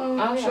I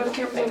can show the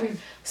camera over here.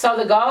 So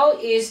the goal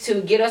is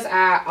to get us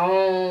our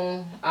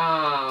own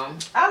I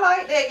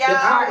like that, y'all.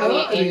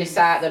 department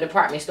inside the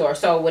department store.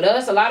 So with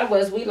us, a lot of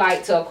us, we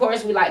like to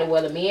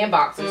wear the men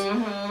boxes,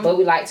 but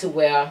we like to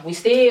wear, we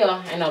still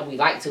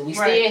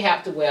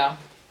have to wear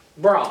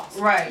bras.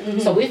 Right. Mm-hmm.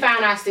 So we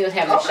found ourselves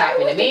having to shop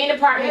in the men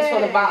departments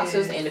for the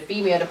boxers and the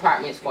female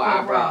departments for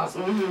our bras.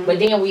 Mm-hmm. But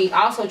then we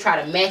also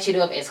try to match it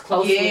up as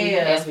closely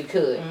as we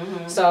could.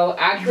 Mm-hmm. So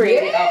I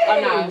created,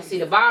 see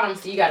the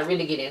bottoms, you got to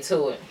really get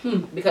into it.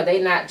 Because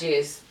they not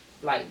just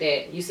like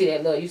that. You see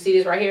that little, you see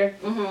this right here?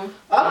 Mm-hmm.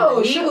 Oh,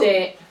 underneath shoot.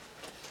 that,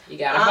 you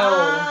got a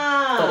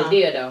hole for the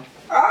dildo.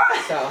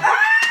 So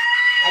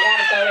I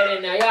gotta throw that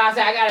in there. Y'all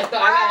say I gotta throw.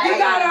 You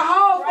got a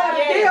hole for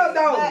the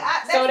dildo.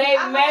 So they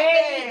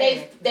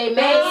made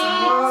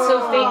to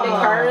fit the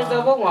curves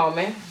of a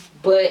woman,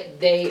 but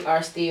they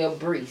are still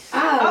breasts.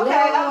 Oh, Okay,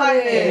 I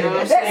like that. You know what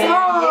I'm That's saying?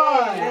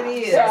 hard. Yeah, that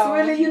is. That's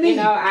really unique.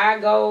 You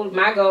know,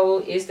 my goal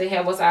is to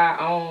have us our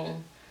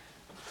own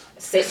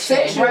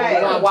section.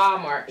 Right. One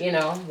Walmart, you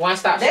know, one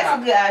stop That's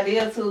shop. a good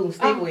idea too.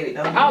 Stick with it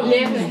though. Oh,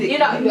 definitely. You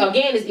know,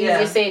 again, it's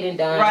easier said than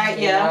done. Right,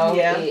 you yeah, know?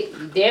 yeah. You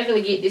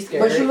definitely get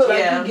discouraged. But you look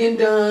like you're getting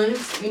done.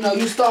 You know,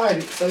 you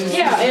started. So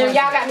yeah, and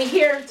y'all got me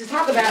here to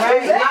talk about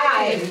Right. it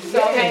live.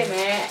 So, hey,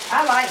 man.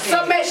 I like it.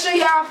 So make sure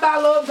y'all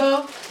follow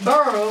the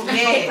Burl.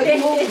 Yeah.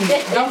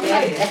 Don't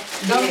play.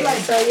 Don't play.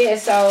 So yeah,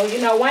 so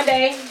you know, one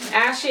day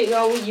our shit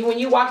go. When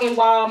you walk in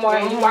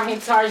Walmart, you walk in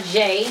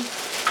Target,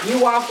 you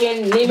walk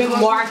in Neiman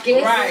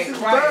Marcus, Right.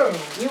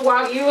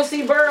 you will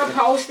see Burl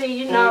posted,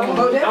 you know,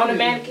 on the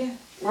mannequin.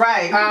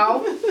 Right.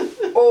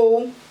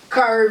 Oh,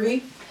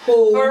 curvy.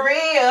 Oh, For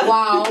real.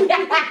 wow.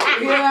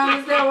 You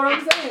understand what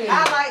I'm saying? I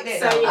like that.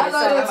 So, though. yeah, I like I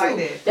like that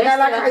that. too. And I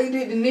like how you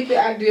did the nippy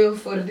idea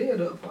for the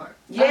dildo part.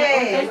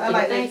 Yes, I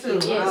like that too.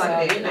 Yeah, I like so,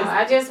 that. you know,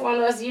 I just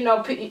want us, you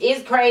know,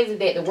 it's crazy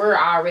that the world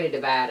already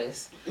divided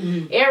us.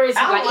 Every,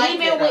 I like like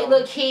even that, with though.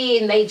 little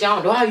kids and they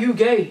jump, oh, you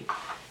gay.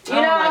 You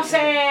know what I'm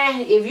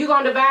saying? If you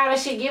gonna divide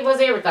us shit, give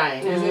us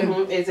everything.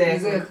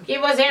 Exactly.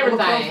 Give us I'ma everything.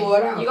 come for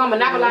it out. You gonna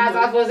monopolize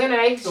off us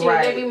anyway. Shit,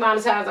 Right. let me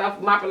monopolize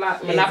off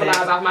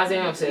my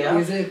damn self. Yeah.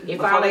 Exactly. You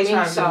follow me?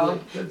 So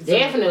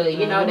definitely,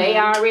 you know, they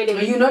already.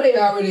 And you know they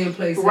already in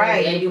place.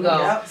 Right. There you go.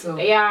 Yep. So.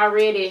 They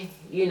already,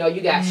 you know,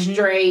 you got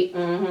straight,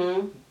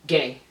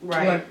 gay.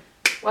 Right.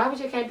 Why would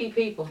you can't be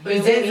people?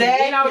 Exactly.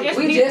 You know, just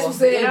We people. just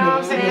said You know what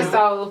I'm that. saying? Yeah.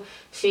 So,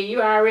 shit,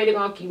 you already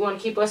you want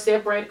to keep us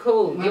separate?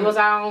 Cool. Give us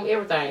our own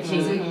everything.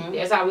 Shit,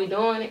 that's how we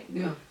doing it.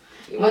 Yeah.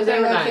 Give One us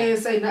thing I everything. can't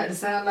say, not to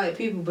sound like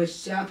people, but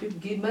y'all people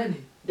get money.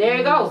 There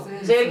you go.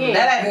 Say it again.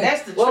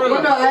 That's the truth.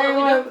 Well, no, I ain't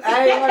want to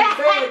say it too That's long. the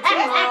truth. You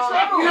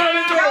know what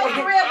I'm No, saying?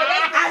 for real, but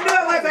that's I knew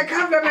it was a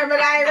compliment, but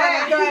I ain't want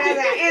to do it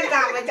as an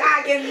insult. But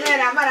y'all getting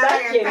money, I'm not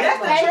Thank you. That's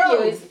the Thank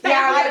truth. you.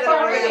 Y'all Like, get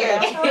for money. real.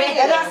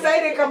 And I say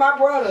that because my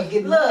brother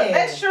getting Look, money.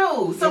 that's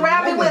true.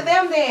 Surround me with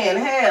them then.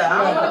 Hell, I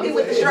don't want to be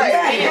with the straight.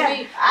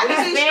 Yeah. I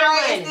can see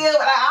straight and still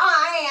like,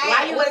 Why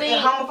I ain't you with think-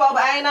 the homophobe.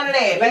 I ain't none of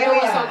that. Baby, know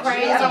what's so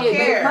crazy? I don't It's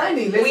care.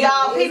 money. We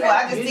all people.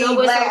 I just You see know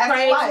what's black. so I see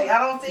crazy? white. I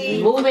don't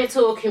see. Move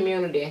into a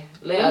community.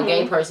 Let a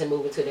gay person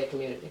move into that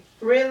community.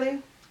 Really?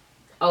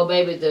 Oh,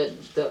 baby,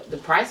 the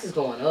price is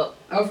going up.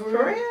 Oh, for For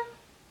real? real?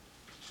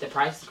 The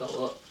prices go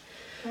up.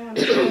 Damn,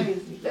 that's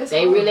crazy. That's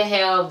They hard. really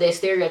have that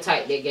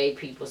stereotype that gay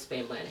people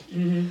spend money.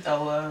 Mm-hmm.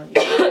 Oh,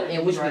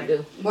 And which Right. we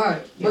do.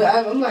 Right. But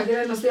I'm like, it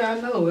ain't no still I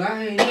know.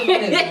 I ain't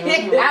never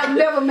met I've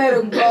never met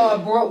a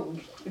broke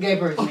gay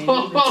person.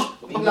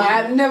 Like,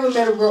 I've never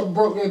met a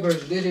broke gay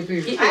person. Did it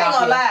period. I ain't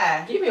gonna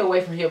lie. Get me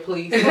away from here,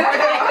 please. For real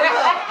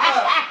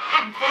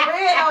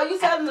though, you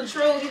telling the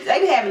truth. They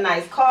be having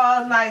nice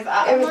cars, nice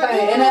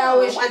Everything. And I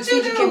always what you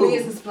strategic do?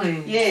 business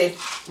plan. Yes.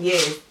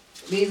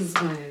 Business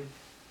plan.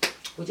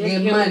 We just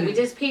Get human, money. we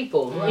just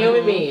people, Right.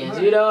 human beings.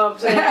 You know what I'm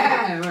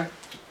saying? Right.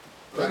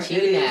 But Right.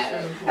 you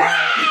know.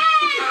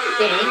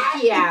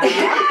 Thank you.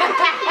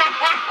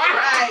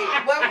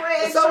 Right. But for real,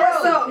 it's So true.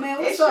 what's up, man?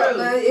 What's It's up, true.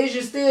 man? Is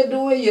you still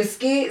doing your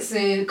skits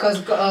and cause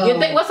You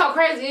think what's so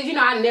crazy is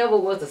I never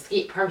was a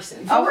skit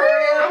person. Oh, for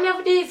I real?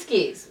 never did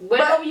skits.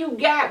 Whatever you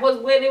got was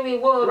whatever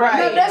it was. Right.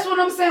 No, that's what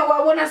I'm saying.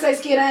 Well, when I say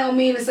skit, I don't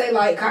mean to say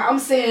like I'm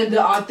saying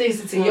the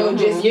authenticity. Yo,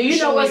 just You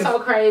know what's showing so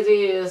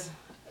crazy is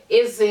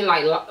it's in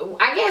like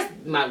I guess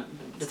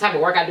the type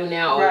of work I do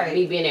now, or Right.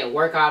 me being at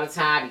work all the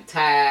time, be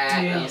tired,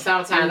 Yeah. and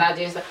sometimes I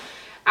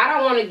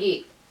don't want to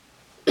get.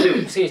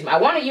 Excuse me. I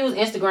want to use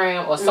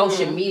Instagram or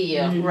social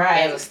media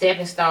Right. as a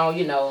stepping stone,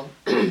 you know,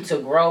 to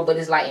grow. But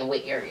it's like in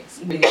what areas?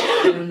 So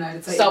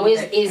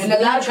it's and a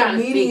me lot of trying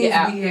to figure comedians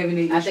out. be having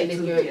it. I think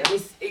this girl too.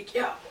 is sick,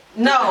 y'all.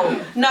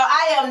 No,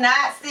 I am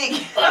not sick.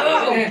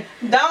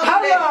 Don't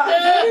Hold do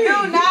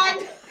not.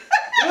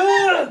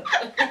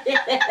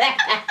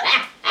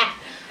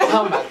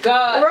 Oh my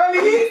God.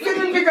 Rolly, he's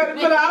sitting pick up the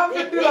put out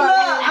and do Look,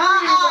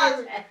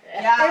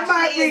 It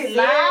might she is be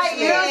lying.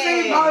 You don't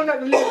see him holding up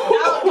the lip.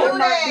 Don't do It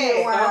might be a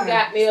that. while. Don't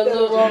got me a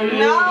little. No,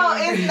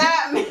 it's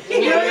not me.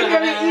 You ain't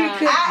gonna eat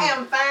cookies. I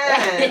am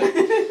fine.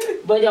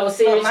 But yo, But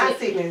seriously. my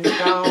sickness is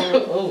gone. Oh,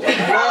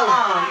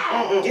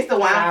 It's the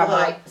wine for her.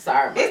 Mike.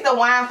 Sorry, Mike. It's the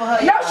wine for her.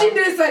 No, y'all. she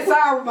did say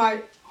sorry,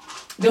 Mike.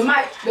 The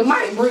mic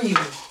breathing.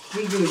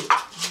 Be good.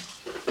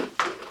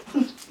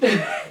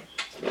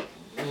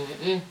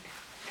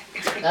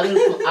 I need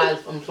some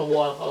ice and some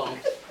water. Hold on.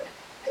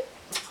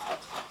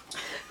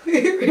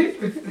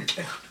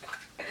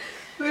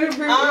 With a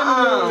brick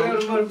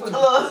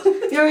motherfucker.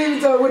 You don't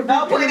even talk with a brick.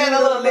 Don't put that a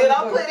little bit.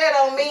 Don't put that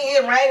on me.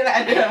 It right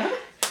out there.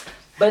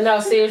 But no,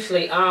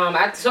 seriously.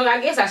 So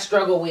I guess I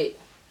struggle with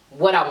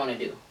what I want to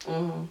do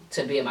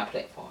to build my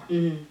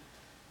platform.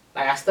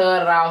 Like I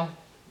started off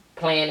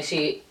playing the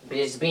shit,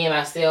 just being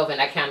myself,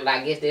 and I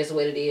guess that's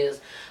what it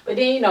is. But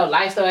then,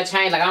 life started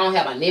changing. Like, I don't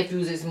have my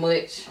nephews as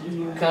much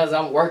because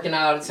I'm working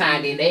all the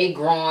time. Then they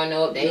growing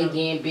up, they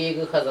getting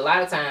bigger, because a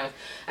lot of times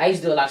I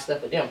used to do a lot of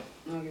stuff with them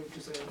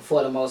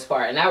for the most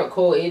part. And I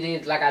record, it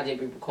is like I just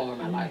be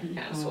recording my life,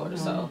 kind of, sort of.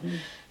 So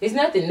it's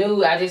nothing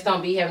new. I just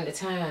don't be having the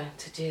time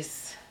to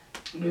just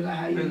do like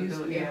how you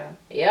used to.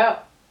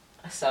 Yep.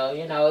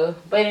 So,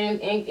 but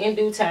in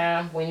due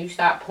time, when you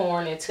stop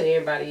pouring into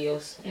everybody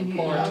else and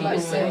pouring into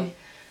yourself.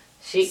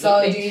 So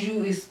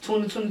it's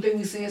 2023,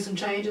 we seeing some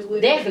changes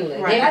with definitely,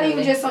 it? Right. Not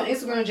even just on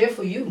Instagram, just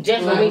for you.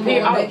 Just for me,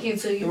 period. Back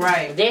into you.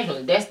 Right.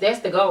 Definitely. That's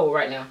the goal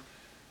right now.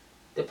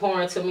 The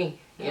pouring into me.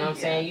 You know what I'm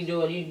saying? You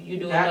do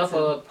enough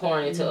of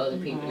pouring into other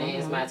people. Now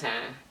it's my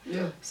time.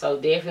 Yeah.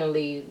 So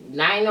definitely,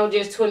 not ain't no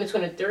just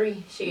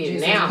 2023. Shit,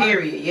 just now.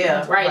 Period.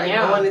 Yeah. Right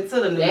now. Going into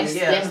the new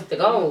year. That's the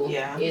goal.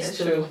 Yeah. Is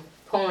to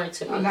pour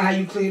into me. I like how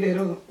you clear that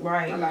up.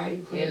 Right. I like how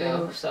you clear that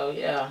up. So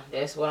yeah,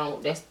 that's what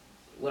I'm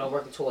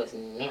working towards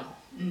now.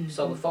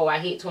 So before I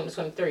hit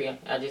 2023,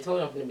 I just told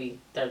them I'm going to be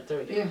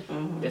 33. Yeah.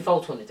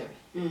 Before 23.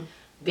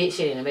 Big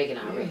shit in the making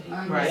already.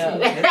 Right.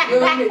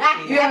 You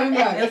haven't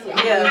got it.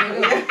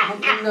 Yeah. I'm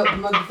eating up the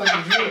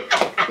motherfucking drip.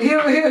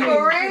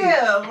 For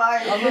real.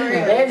 Like, for real.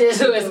 That's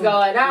just what's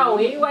going on.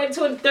 When you wait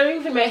 23,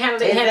 you can make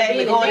handle it.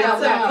 Exactly. Going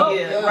out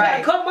right.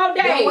 A couple more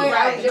days.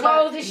 Right.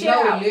 Close this shit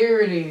out.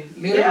 Literally.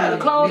 Yeah,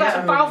 close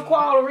out the fourth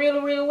quarter really,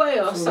 really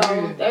well. So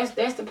that's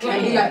the plan.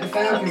 And you got the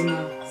Falcons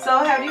now.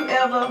 So have you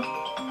ever...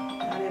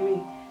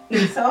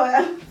 So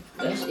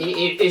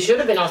it should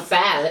have been on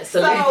silent.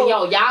 So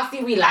y'all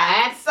see we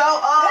lied. So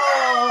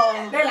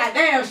they like,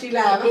 damn, she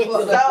lied.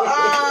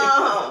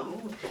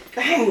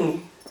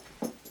 Dang.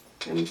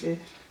 Let me see.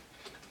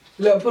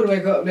 Look, put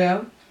it back up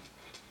now.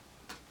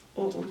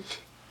 Oh, damn,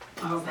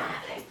 I forgot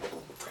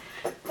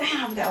what I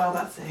was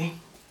about to say.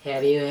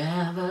 Have you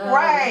ever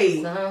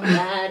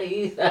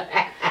somebody?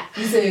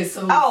 You said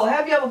so. Oh,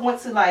 have you ever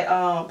went to like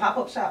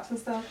pop-up shops and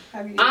stuff?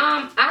 Have you?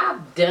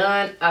 I've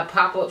done a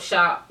pop-up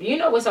shop. You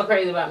know what's so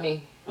crazy about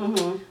me?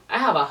 I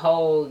have a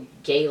whole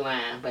gay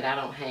line, but I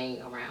don't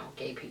hang around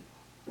gay people.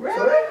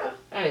 Really?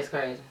 That is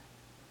crazy.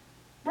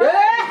 Hold on.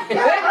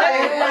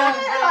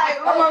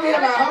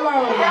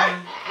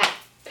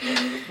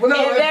 Well, no,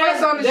 at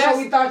first on the show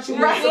we thought you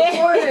were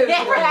supportive.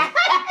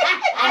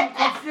 I'm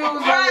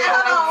confused.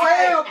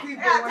 Tell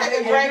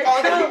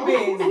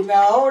people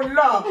No.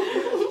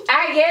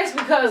 I guess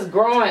because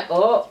growing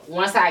up,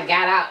 once I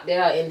got out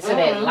there into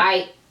that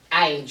light,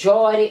 I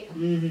enjoyed it.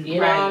 You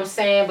know what I'm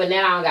saying? But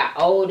now I got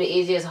older,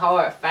 it's just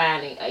hard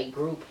finding a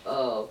group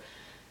of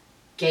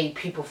gay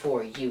people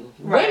for you.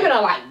 Women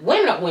are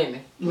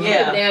women.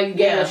 Yeah. Now you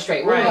get us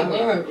straight. Women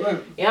are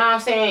women. You know what I'm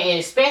saying? And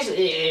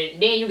especially,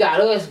 then you got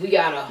us, we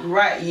gotta.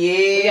 Right,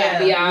 We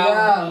gotta be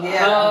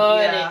our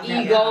and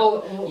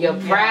ego, your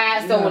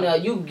pride. So when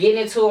you get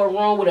into a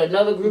room with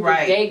another group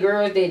of gay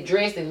girls that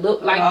dress and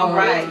look like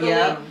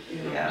you,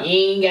 you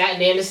ain't got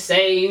nothing to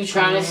say. You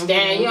trying to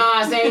stand, you know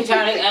what I'm saying? You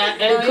trying to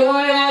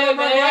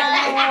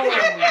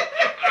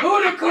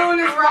Who the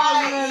coolest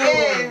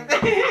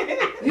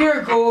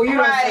You're cool. You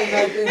don't say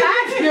nothing.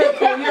 You're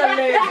cool. Your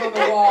legs on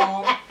the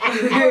wall.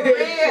 For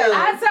real.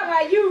 I'm talking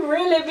about you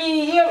really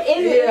be.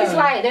 It's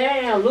like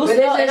damn,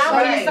 loosen up. And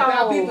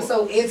I'm people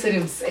so into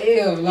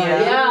themselves.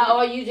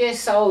 Or you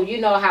just so you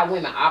know how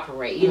women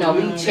operate. You know,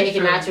 we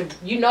checking out your.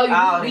 You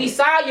know, we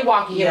saw you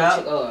walking here with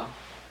your girl.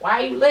 Why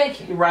are you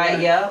looking? Right,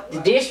 The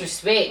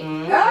disrespect, the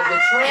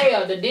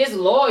betrayal, the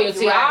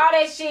disloyalty, all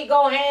that shit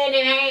go hand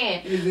in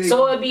hand.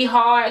 So it'd be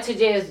hard to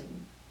just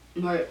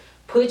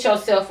put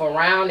yourself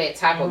around that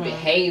type of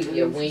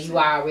behavior when you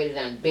already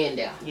done been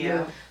there.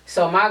 Yeah.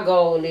 So my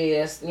goal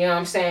is, you know what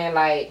I'm saying,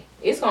 like,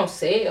 it's gonna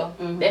sell.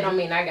 That don't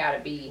mean I gotta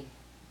be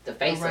the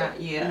face of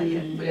it. Yeah.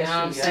 You know what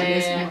I'm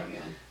saying?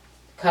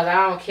 Cause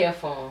I don't care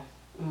for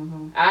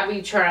them. I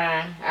be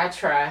trying, I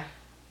try,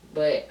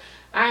 but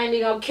I ain't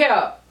even gonna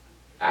care.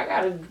 I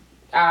got a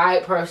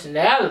alright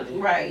personality.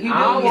 Right, you do. I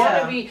don't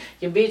want to be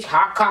your bitch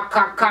cock all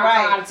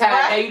the time.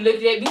 Now you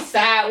looking at me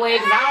sideways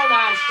and I don't know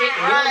how to stick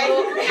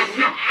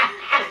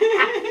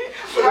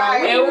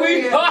and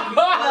we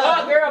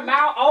girl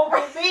mouth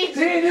open me.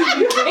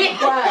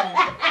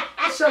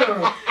 Shut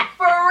up.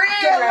 For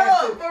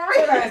real, Put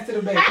her ass to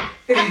the back.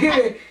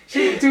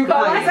 She's too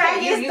quiet. Once I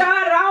get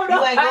started, I don't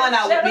know. You ain't going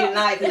out with me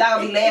tonight because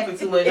I'll be laughing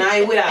too much. I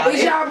ain't with all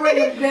Bitch, y'all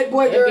bring that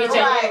boy girl.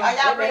 Right,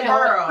 y'all bring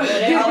girl.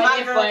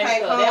 My girl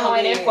can't come.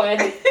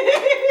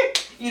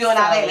 You know,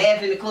 now they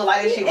laughing in the club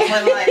like this shit was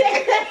funny like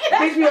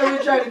Bitch, we over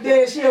here trying to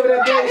dance. She over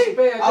there dancing.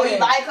 Oh, you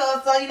like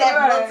her, so you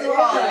laughing a little too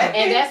hard.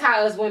 And that's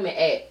how us women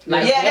act.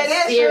 Like, that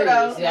is serious, true,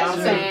 though. You know what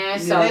I'm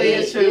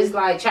saying? So it's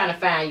like trying to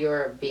find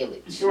your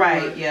village.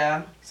 Right,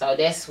 yeah. So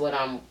that's what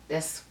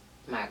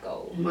my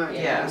goal. Right.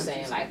 You know what I'm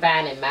saying? Like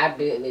finding my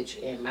village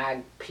and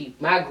my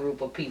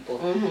group of people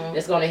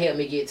that's gonna help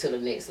me get to the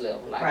next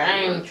level. Like I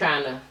ain't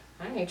trying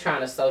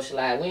to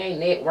socialize. We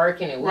ain't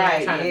networking and we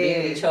ain't trying to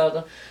build each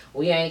other.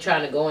 We ain't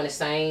trying to go in the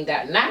same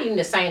not even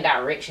the same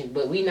direction,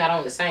 but we not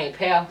on the same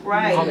path.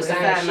 Right. On the same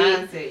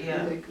shit.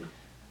 Mindset,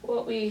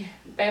 What baby,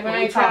 I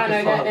ain't trying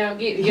to goddamn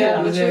get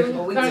together with you.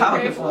 What we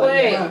talking for?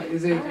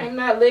 I'm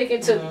not looking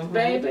to,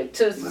 baby,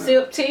 to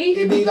sip tea.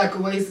 It'd be like a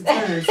waste of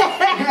time.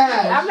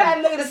 I'm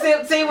not looking to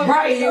sip tea with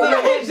you.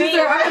 with She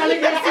said, I'm not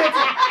looking to sip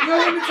tea. You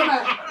don't hear me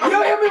tonight. You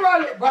don't hear me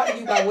rolling. Brought to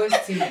you by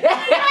West Tea.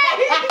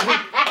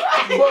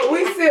 But we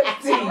sip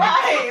tea.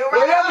 Right.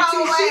 Whatever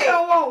tea she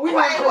don't want, we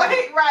gonna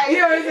drink. Right. You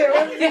know what I'm saying?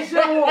 Whatever tea she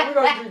don't want, we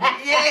gonna drink.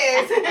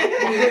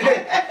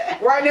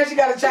 Yes. Right now she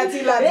got a chai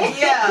tea latte.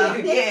 Yeah.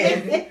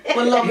 With a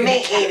little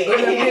mint in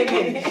it.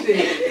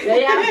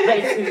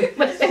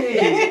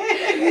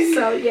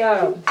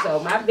 So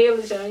my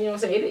village, you know what I'm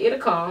saying, it'll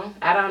come.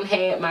 I done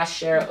had my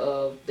share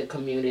of the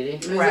community.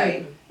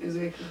 Right.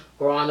 Exactly.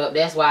 Growing up,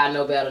 that's why I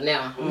know better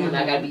now. And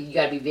you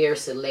gotta be very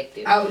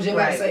selective. I was just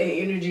about to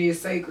say energy is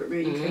sacred,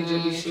 man. You can't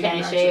just be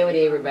sharing. Can't share with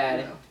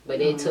everybody.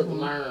 But it took me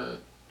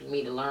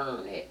to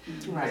learn that.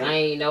 Cause I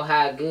ain't know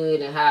how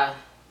good and how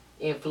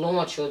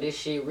influential this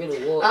shit really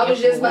was. I was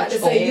just about to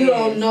say, you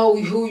don't know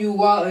who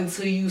you are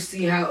until you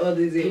see how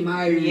others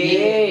admire you.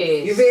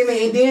 Yes. You feel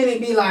me? And then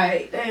it be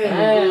like,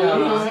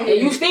 damn.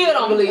 And you still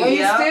don't believe it. And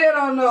you still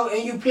don't know,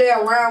 and you play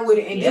around with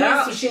it, and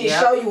then some shit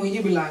show you, and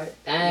you be like,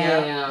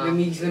 damn. Let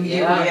me get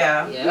right.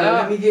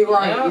 Let me get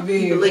right.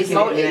 It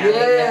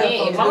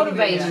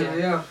motivates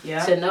you.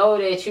 To know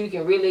that you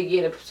can really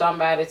get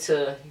somebody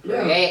to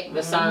react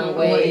a certain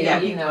way.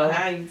 You know.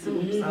 So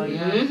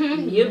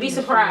you'll be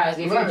surprised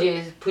if you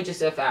just put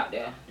yourself out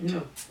there.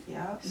 So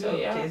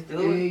just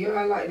do it.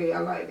 I like that. I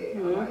like that.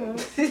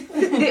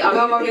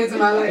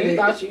 You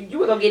thought you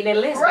were gonna get in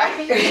that list, right?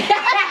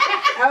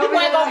 You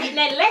weren't gonna get in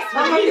that list.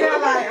 I'm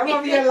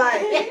over here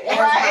like,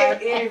 right?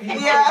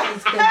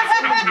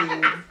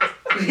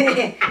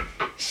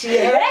 She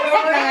had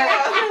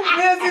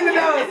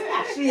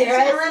She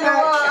had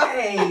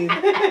came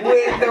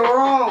with the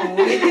wrong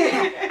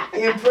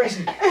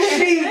impression.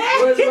 She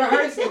was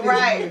rehearsing.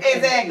 Right,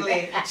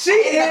 exactly. She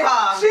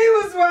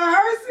was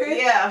rehearsing.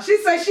 Yeah. She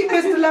said she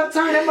missed the left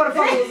turn. That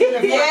motherfucker was in the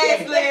front.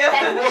 Yes, Liv.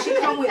 When she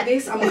come with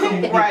this, I'm gonna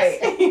come with right.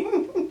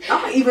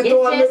 I'm gonna even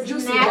throw a little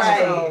juicy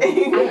natural.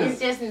 It's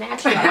just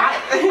natural.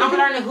 I'm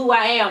learning who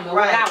I am and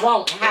what I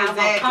want and how I'm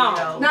gonna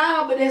come.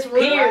 Nah, but that's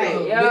real.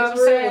 Period. You know what I'm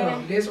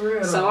saying? That's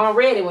real. So I'm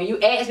ready. When you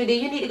ask me, do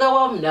you need to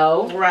go over?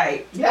 No.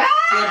 Right. Yeah.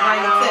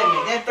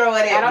 Just throw it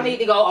at me. I don't need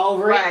to go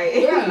over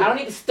it. Yeah. I don't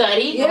need to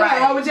study. Yeah.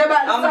 Right. I was just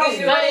about to say.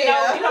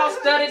 You don't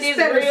study this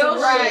real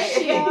right.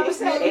 shit. You know what I'm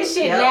saying? This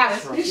shit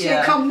natural. This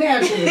shit come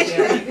natural.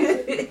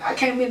 I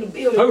came in the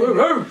building.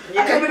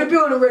 I came in the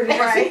building ready to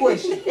ask a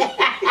question.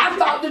 I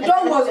thought the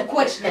door was a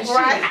question.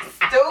 Right.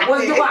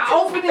 Stupid. Do I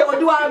open it or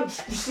do I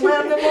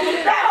slam them over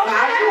the door? I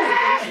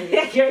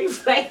do. You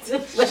play too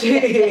much.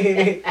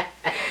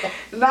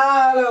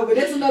 Nah, no, but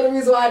that's another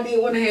reason why I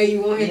did want to have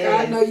you on here. Cause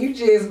I know you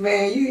just,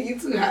 man, you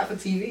too hot for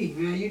TV,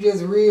 man. You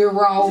just real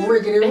raw,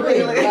 rickety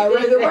real, like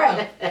regular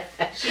rap.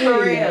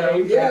 For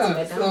real.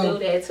 Yeah. Don't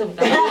do that too. Don't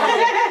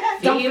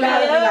flatter me like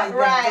that.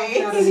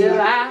 Right.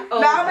 Now I'm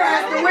gonna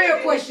ask the real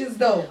questions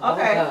though.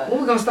 Okay.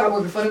 When we gonna start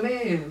working for the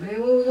man,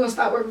 man? When we gonna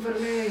start working for the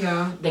man,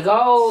 y'all? The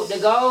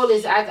goal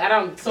is I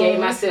don't give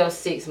myself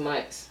 6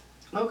 months.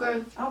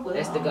 Okay.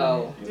 That's the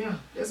goal. Yeah,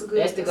 that's a good.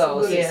 That's the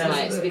goal, 6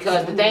 months.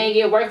 Because the thing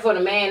is, working for the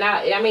man,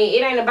 I mean,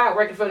 it ain't about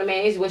working for the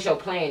man. It's what your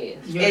plan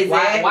is.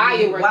 Exactly. Why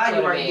you working for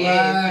the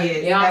man?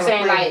 You know what I'm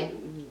saying? Like,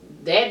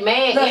 that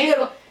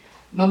man...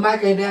 My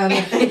mic ain't down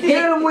there. Hit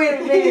him with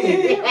it,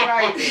 man.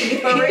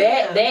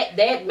 Right.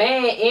 That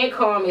man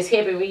income is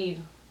helping me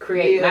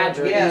create my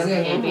dreams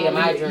and be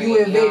my dream. You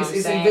invest, know what I'm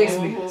it's saying?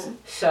 investment.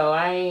 So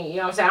I ain't, you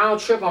know what I'm saying? I don't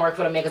trip on work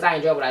for the man because I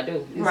enjoy what I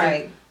do.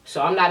 Right. So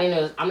I'm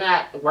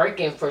not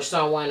working for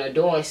someone or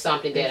doing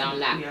something that I'm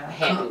not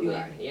happy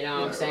with. You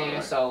know what I'm saying?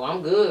 Right. So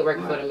I'm good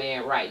working for the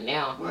man right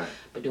now. Right.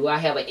 But do I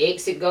have an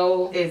exit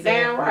goal? Exactly.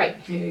 Damn right.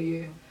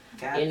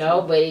 Yeah. You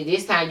know, but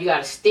this time you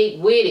gotta stick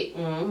with it.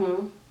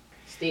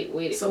 Stick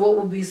with it. So what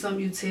would be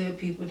something you tell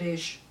people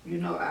that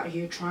out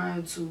here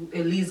trying to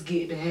at least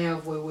get to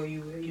halfway where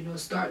you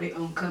start their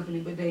own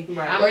company, but they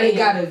they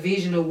got a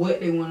vision of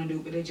what they want to do,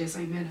 but they just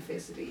ain't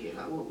manifested it yet.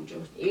 Like, what would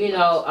your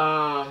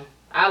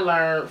I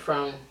learned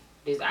from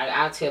this.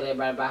 I'll tell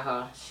everybody about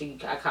her.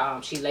 I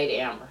call she Lady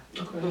Amber.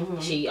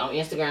 Okay. She on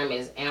Instagram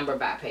is Amber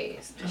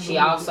Bypass. She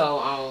also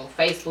on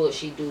Facebook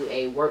she do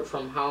a work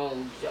from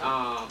home. She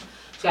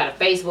got a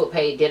Facebook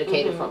page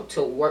dedicated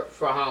to work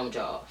from home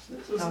jobs.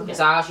 And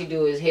so all she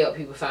do is help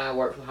people find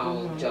work from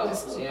home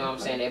jobs. You know what I'm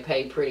saying? They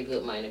pay pretty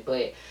good money.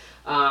 But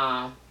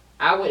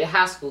I went to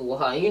high school with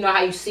her. You know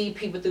how you see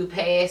people through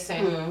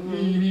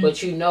passing,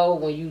 but you know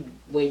when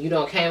you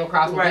don't came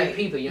across with good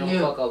people, you don't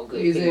fuck over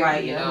good people.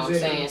 Right, you know what I'm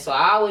saying? So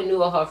I always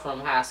knew of her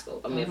from high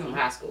school. From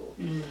high school.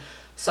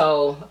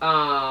 So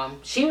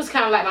she was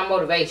kind of like my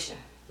motivation.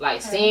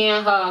 Like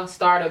seeing her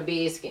start a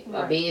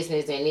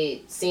business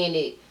and seeing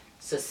it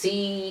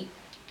succeed,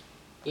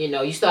 you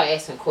know, you start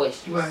asking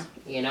questions. Right.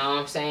 You know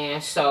what I'm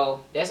saying?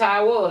 So that's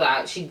how it was.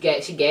 Like she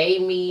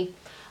gave me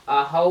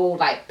a whole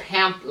like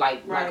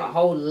like a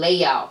whole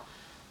layout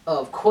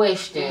of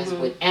questions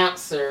with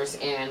answers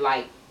and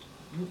like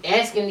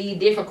asking these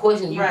different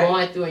questions you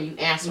going through and you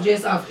answer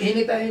just off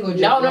anything or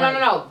just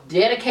no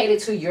dedicated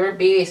to your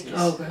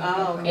business. Okay.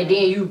 And then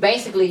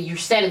you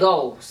set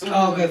goals.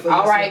 Okay.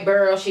 All right,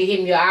 Birl, she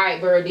hit me. All right,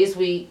 Birl, this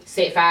week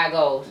set 5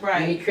 goals.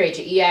 Right. You need to create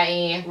your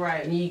EIN.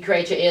 Right. You need to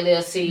create your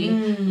LLC.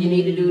 You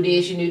need to do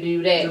this. You need to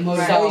do that. The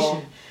motivation.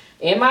 So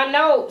in my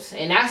notes,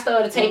 and I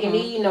started taking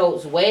these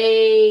notes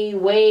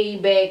way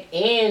back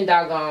in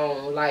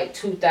doggone like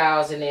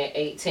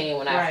 2018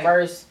 when I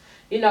first,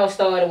 you know,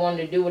 started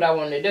wanting to do what I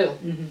wanted to do.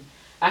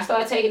 I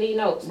started taking these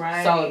notes.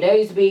 Right. So there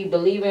used to be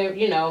believing,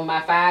 you know,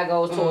 my 5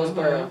 goals towards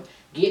Birl.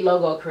 Get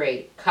logo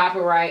created,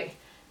 copyright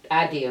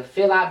idea,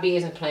 fill out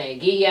business plan,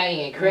 get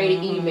EIN, create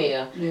an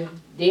email. Yeah.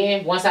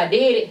 Then once I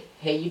did it,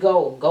 here you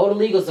go to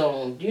legal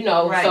zone. You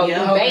know, so you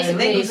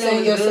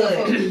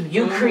basically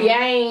you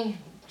create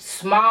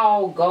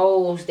small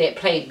goals that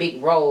play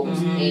big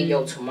roles in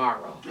your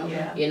tomorrow.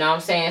 Yeah. You know what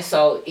I'm saying?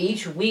 So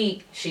each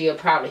week she'll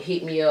probably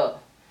hit me up.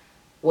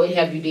 What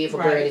have you did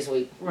for Birl this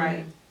week?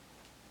 Right.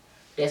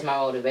 That's my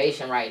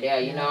motivation right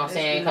there. You know what I'm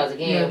saying? Because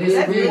again,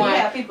 we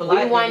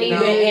weren't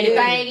even. And the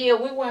thing is,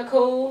 we weren't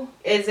cool.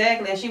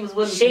 Exactly, and she was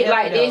willing. Shit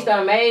like this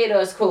done made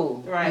us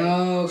cool. Right.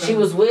 Okay. She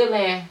was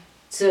willing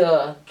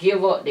to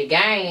give up the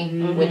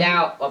game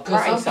without a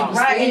price on it.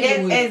 Right,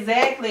 and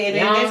exactly, and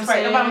that's crazy.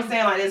 saying? Nobody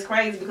saying like that's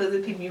crazy because the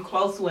people you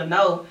close to and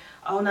know.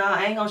 Oh no,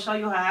 I ain't gonna show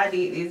you how I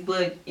did this,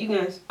 but you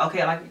can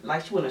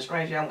like she wasn't a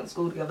stranger. I went to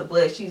school together,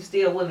 but she's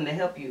still willing to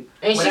help you.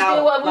 And she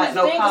still was. We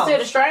still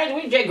considered stranger.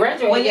 We just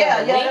graduated. Well,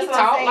 yeah, that's what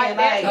I'm saying. Like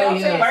that. You know what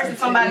I'm saying? Versus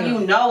somebody you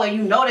know and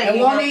you know that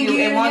you help you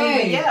and won't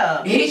even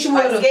hit you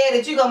with scared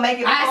that you gonna make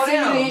it. I see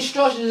the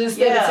instructions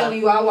instead of telling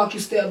you I walk you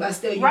step by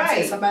step. You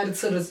take somebody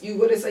to the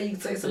what they say you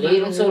take somebody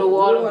lead them to the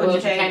water, but you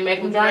can't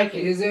make them drink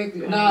it.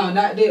 Exactly. No,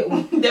 not that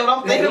one. That's what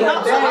I'm thinking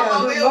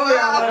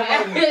about.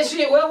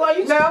 Shit, what were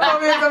you? I'm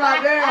over here talking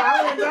about that.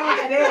 I wasn't talking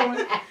about that one.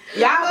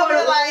 Y'all over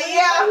there like,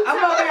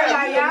 I'm over here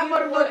like, y'all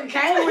motherfucking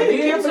came with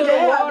you to the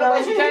water,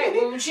 but you can't.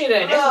 Well, shit,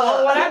 that's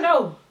what I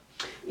know.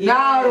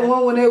 Nah, the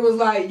one when they was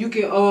like, you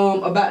can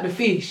about the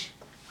fish.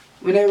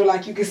 When they were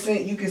like, you can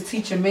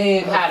teach a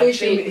man how a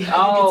fisherman.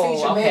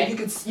 Okay.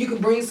 You can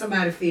bring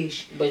somebody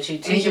fish. But you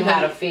teach them how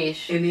to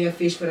fish. And they'll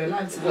fish for their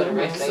lifetime. For the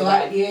rest of their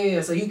life.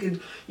 So you can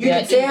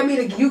tell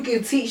me you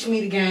can teach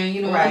me the game.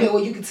 You know, or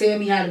you can tell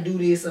me how to do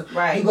this. Or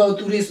you go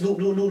through this loop,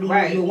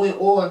 you win,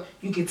 or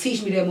you can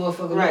teach me that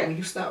motherfucker. Right. When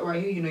you stop right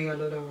here, you know you gotta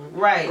do that.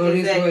 Right. Go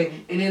this way,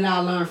 and then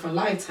I'll learn from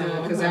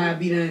lifetime because I'll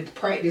be done to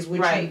practice what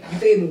you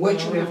feel me, what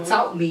you have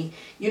taught me.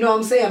 You know what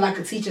I'm saying? Like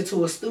a teacher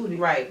to a student.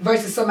 Right.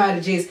 Versus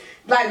somebody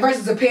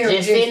versus a parent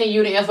just sending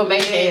you the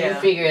information and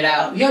you figure it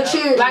out. Your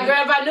children. Like,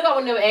 girl, if I knew, I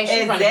would never ask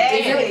you from the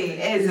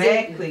beginning.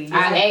 Exactly.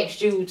 I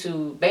asked you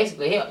to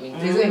basically help me.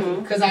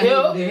 Exactly. Because I need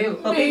to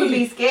help. But people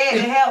be scared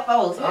to help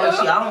folks.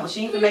 Oh,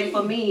 she ain't make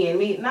for me and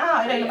me.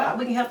 No, it ain't about.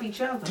 We can help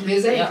each other.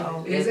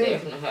 Exactly. That's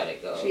definitely how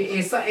that goes.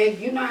 And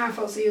you know how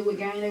folks is with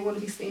gang, they want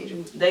to be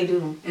stingy. They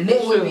do. And they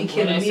want to be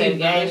killing me. They say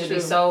gang should be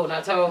sold,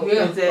 not told.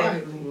 Yeah,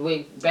 exactly.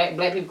 With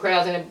black people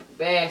crowds in the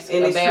bags.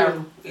 And it's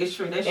true. It's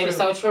true. That's true. It's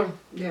so true.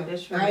 Yeah,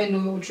 that's true. I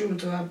didn't know it was true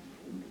until I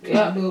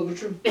knew it was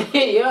true.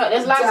 Yeah,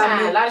 that's a lot of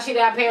time. A lot of shit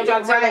that our parents try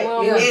to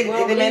tell us.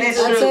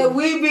 I said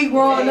we be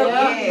growing up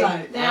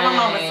like that. My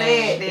mama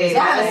said that. I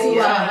see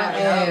why.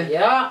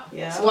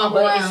 Yeah. Swap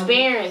but around.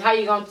 Experience, how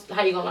you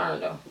gonna learn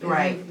though?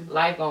 Right.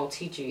 Life gonna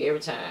teach you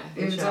every time.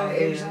 Every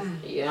time.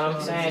 You know what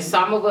I'm saying?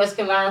 Some of us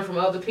can learn from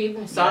other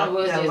people. Some of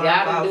us just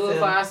gotta do it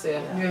for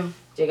ourselves. Yeah.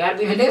 You gotta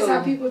be. And that's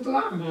how people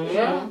learn.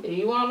 Yeah.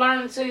 You wanna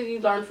learn until you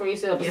learn for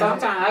yourself. But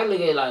sometimes I look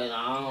at it like,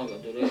 I don't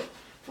gonna do that.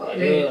 Hell no.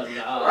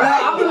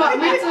 I'm like,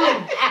 me too.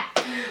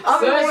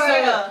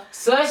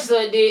 Such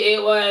did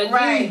it was.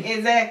 Right,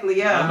 exactly,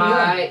 yeah.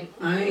 Alright.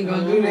 I ain't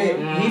gonna do that.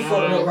 He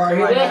fucked up right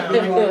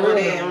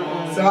here.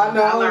 So I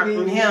know I learned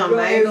from him.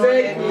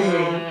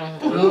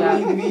 Exactly. Don't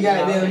need to be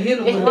goddamn hit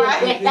him.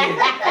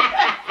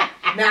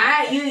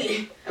 Now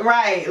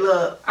right,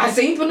 look. I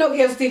seen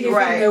Pinocchio stick his feet in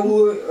that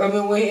wood. I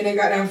mean, when they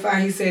got down fire,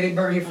 he said it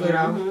burnt his foot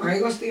off. I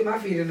ain't gonna stick my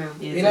feet in there.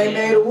 It ain't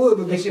made of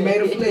wood, but she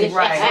made of flesh.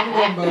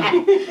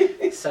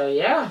 Right. So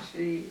yeah.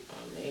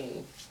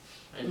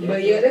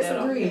 But yeah, that's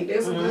agreed.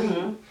 That's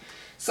agreed.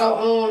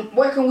 So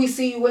where can we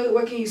see?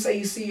 Where can you say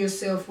you see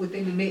yourself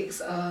within the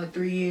next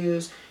 3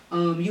 years?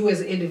 You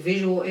as an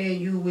individual and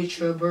you with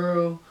your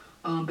Birl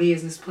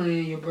business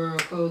plan, your Birl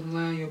clothing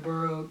line, your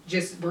Birl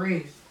just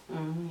brand.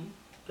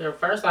 Girl,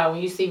 first off,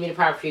 when you see me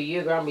probably a few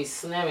years ago, I'm gonna be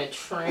slamming,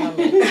 trim,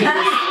 and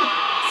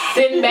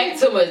sitting back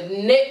to my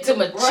neck, to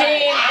my chin.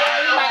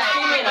 Girl, you might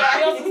see me in a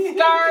pencil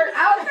skirt.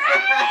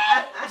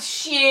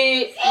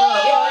 Shit.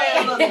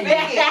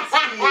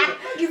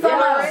 You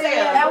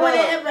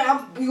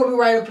gonna be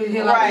right up in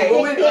here, like Right.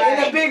 in a bigger,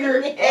 in a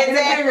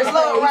bigger space.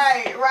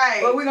 Right.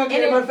 But we're gonna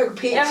get a motherfucking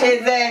picture.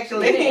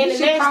 Exactly. And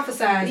She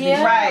prophesied.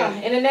 Yeah.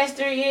 Right. In the next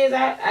 3 years,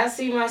 I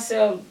see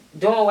myself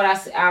doing what I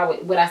said I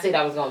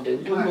was gonna do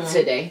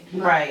today.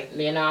 Right.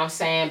 You know what I'm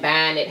saying?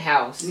 Buying that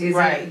house.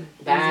 Right.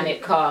 Buying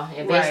that car.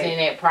 Investing in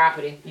that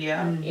property.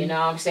 Yeah. You know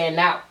what I'm saying?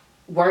 Not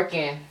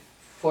working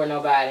for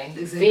nobody.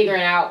 Exactly.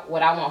 Figuring out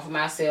what I want for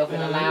myself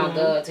and allowing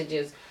God to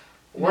just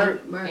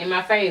work in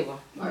my favor.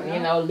 Right. You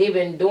know,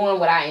 doing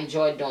what I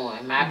enjoy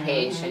doing, my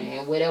passion,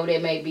 and whatever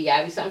that may be.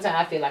 Sometimes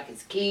I feel like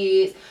it's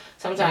kids.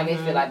 Sometimes it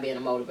feel like being a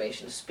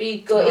motivational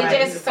speaker. Right.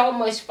 It just so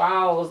much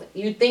falls.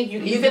 You think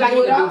you feel like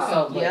you can do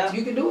so much. Yeah.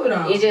 You can do it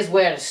all. It's just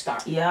where to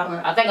start.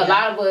 Yeah. I think a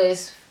lot of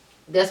us,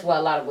 that's what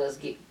a lot of us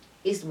get.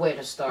 It's where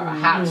to start, or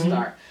how to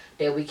start,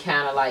 that we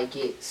kind of like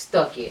get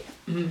stuck at.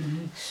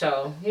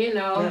 So, you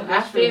know,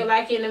 I feel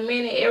like in a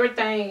minute,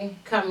 everything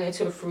coming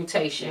into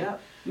fruition. Yeah.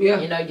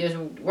 Yeah. You know, just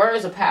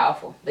words are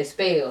powerful. They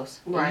spells.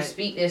 Right. You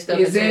speak that stuff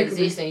into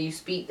existence. You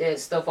speak that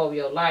stuff over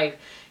your life,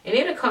 and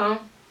it'll come.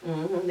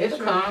 It'll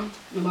come.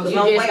 You just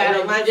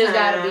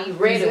gotta be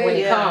ready when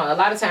it comes. A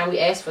lot of time we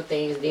ask for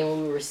things, then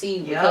when we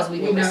receive, because we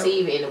didn't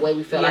receive it in the way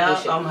we felt like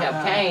it should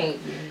have came.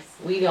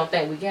 We don't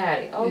think we got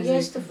it. Oh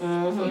yes,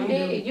 you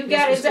did. You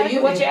got exactly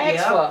what you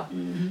asked for.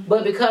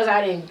 But because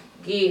I didn't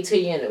give it to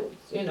you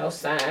in a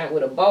sign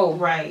with a bow,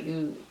 Right.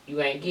 You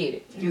ain't get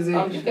it. Exactly.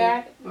 Oh, you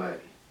got it. Right.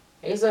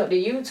 It's up to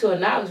you to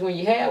acknowledge when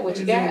you have what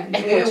you got and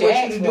And what you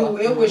asked for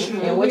and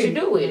what you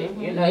do with it.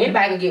 You know,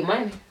 anybody can get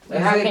money, but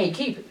how can you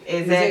keep it?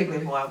 Exactly.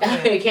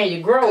 Can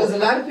you grow Because a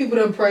it? lot of people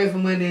done pray for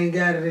money and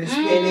got it and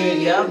spend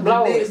it.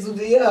 Blow it.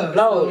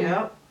 Blow it.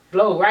 Yep.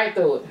 Blow right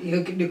through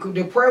it.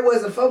 The prayer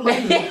wasn't for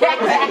money. The prayer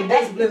was for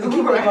discipline to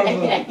keep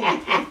it.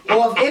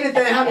 Or if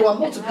anything, how do I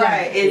multiply?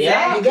 Right. You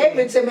Exactly. gave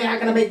it to me, how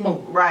can I make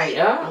more? Right.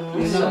 Yeah.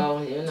 You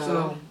know?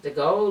 So the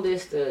goal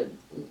is to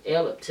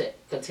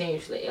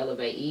continuously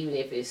elevate, even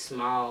if it's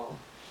small.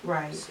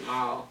 Right.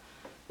 Small.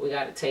 We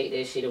got to take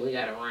that shit and we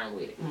got to run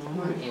with it.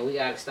 And we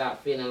got to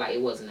stop feeling like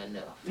it wasn't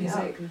enough.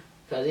 Exactly.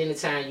 Because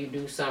anytime you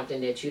do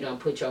something that you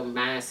don't put your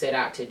mindset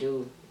out to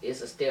do,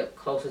 it's a step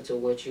closer to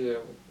what you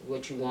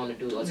want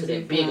to do, or to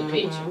that bigger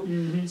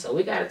picture. So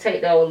we got to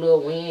take those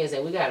little wins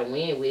and we got to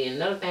win with it.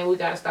 Another thing, we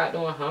got to start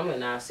doing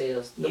humbling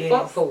ourselves. The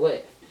fuck for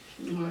what?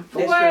 For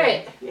That's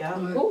what? true. Yeah.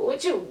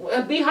 What you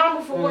be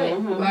humble for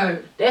what?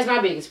 Right. That's my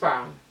biggest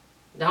problem.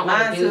 Don't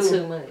want to do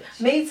too much.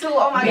 Me too.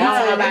 Oh my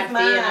God. That's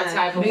mine.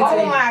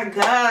 Oh my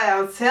God.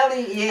 I'm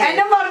telling you. And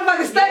them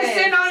motherfuckers study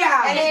sitting on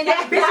y'all. And then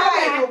that's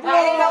right. And it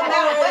don't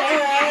matter what you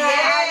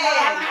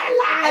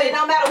And it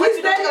don't matter what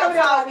you do, you gonna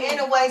talk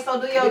anyway,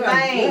 so do your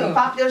thing.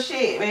 Pop your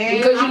shit, man.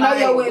 Because you know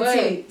your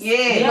intent.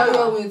 Yeah. You know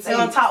your intent. They're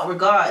gonna talk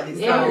regardless.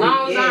 Yeah, as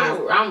long as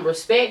I'm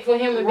respectful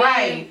him and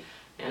right.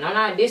 And I'm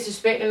not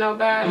disrespecting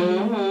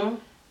nobody.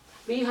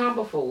 Be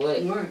humble for what?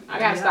 I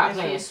gotta stop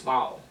playing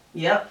small.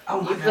 Yep.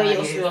 Oh my You God. play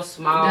yourself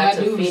small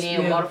to fit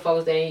in with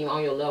motherfuckers that ain't even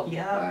on your level.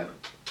 Yeah.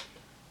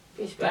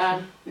 Bitch,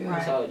 bye.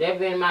 Right. So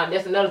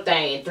that's another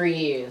thing in 3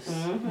 years.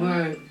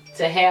 Right.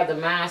 To have the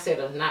mindset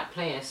of not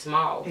playing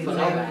small for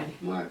nobody.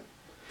 Right.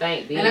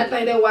 Think big. And I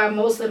think that's why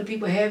most of the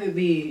people have it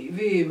big.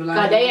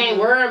 Because they ain't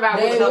worried about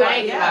what you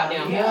think about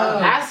them.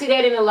 Yeah. I see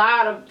that in a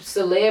lot of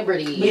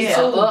celebrities. Yeah.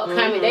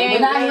 Upcoming. They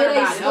ain't When I hear worried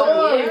their about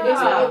story, them.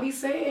 that's what they be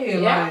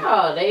saying.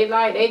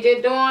 Yeah, they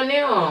just doing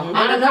them.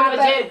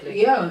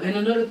 Unapologetically. And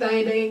another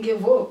thing, they ain't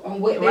give up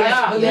on what they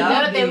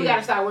Another thing, we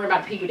gotta stop worrying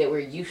about people that we're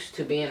used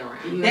to being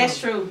around. Yeah. That's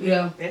true.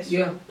 Yeah. That's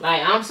true.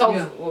 Like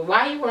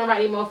why you worrying about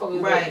these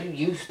motherfuckers that you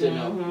used to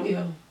know?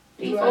 Yeah.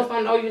 These folks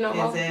don't know you no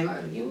more.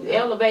 Exactly. You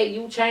elevate,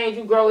 you change,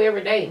 you grow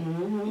every day.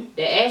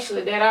 The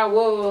Ashley that I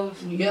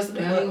was,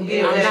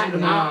 yesterday,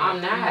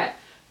 I'm not.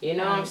 You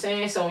know what I'm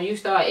saying? So when you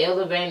start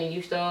elevating,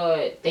 you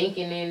start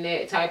thinking in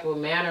that type of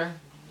manner,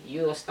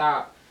 you'll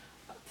stop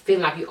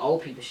feeling like you owe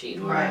people shit.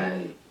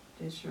 Right.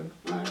 That's true.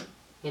 Right.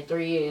 In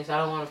 3 years, I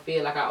don't want to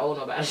feel like I owe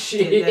nobody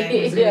shit.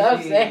 Exactly. You know what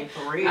I'm saying?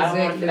 For real. I don't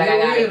want to feel like I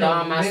gotta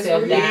dumb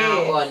myself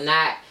down or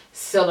not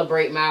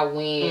celebrate my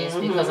wins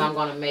because I'm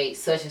gonna make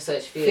such and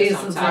such feel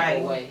some type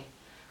of way.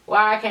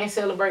 Why I can't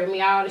celebrate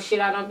me, all the shit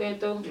I done been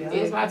through? Yeah.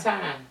 It's my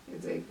time.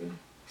 Exactly.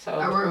 So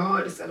I work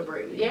hard to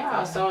celebrate me.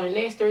 Yeah, so in the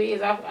next 3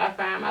 years I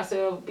find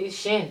myself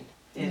bitching.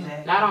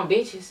 Exactly. Not on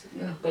bitches,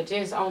 but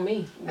just on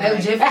me.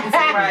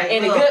 Right.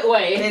 In a good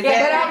way. But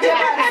I'm just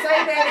about to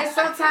say that, and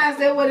sometimes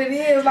that's what it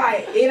is.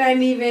 Like, it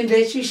ain't even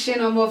that you shit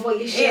on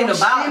motherfuckers. You shit This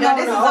is about me. Look,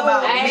 this is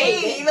about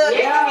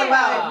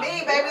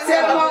me, baby. This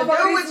is what to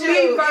do with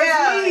you.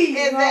 Yeah,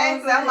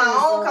 exactly. I'm my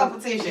own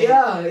competition.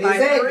 Yeah,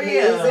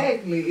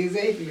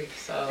 exactly.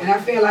 So. And I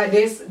feel like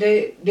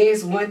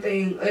that's one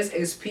thing us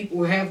as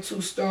people have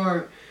to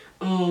start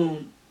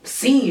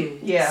seeing.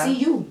 Yeah. See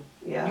you.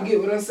 Yeah. You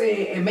get what I'm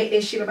saying? And make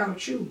that shit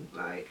about you.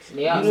 Like,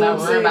 yeah, you know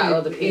stop worrying about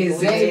other people.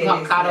 Exactly. You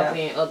get caught up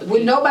in other people.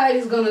 When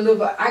nobody's gonna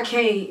live I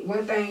can't,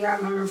 one thing I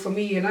learned for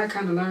me, and I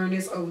kinda learned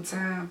this over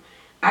time,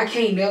 I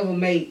can't never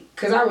make,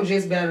 cause I was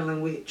just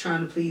battling with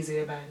trying to please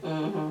everybody.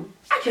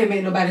 I can't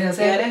make nobody else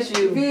happy. Yeah, that's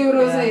you. You feel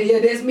what I'm saying? Yeah,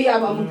 that's me.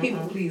 I'm a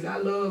people pleaser. I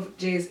love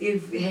just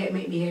if it had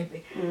make me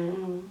happy.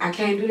 I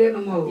can't do that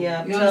no more.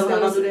 Yeah, you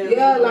understand? don't do that.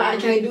 Yeah, like I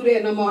can't do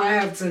that no more. I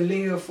have to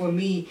live for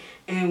me,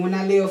 and when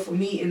I live for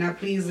me and I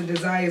please the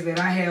desires that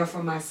I have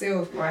for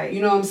myself, right?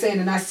 You know what I'm saying?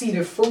 And I see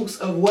the fruits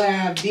of what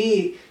I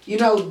did. You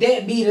know,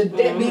 that be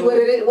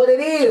what it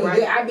is.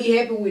 Right. I be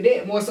happy with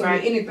that more so than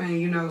anything.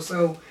 You know,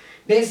 so.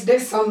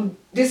 This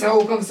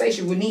whole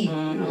conversation we need. You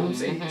know what I'm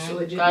saying? So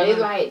it's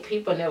like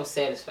people never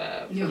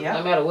satisfied. Yeah.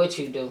 No matter what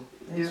you do.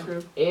 That's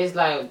true. It's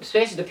like,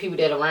 especially the people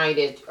that are around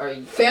you that are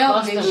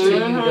accustomed to you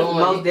doing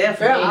most it.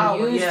 definitely.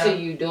 And used to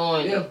you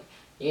doing it.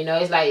 You know,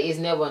 it's like it's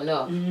never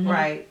enough.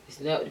 Right. It's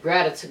no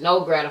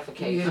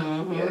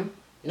gratification.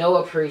 No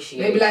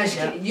appreciation. They be like,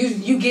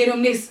 you get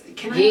them this.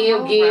 Can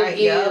give.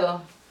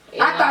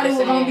 I thought it was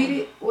gonna be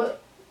this. What?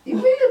 You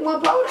really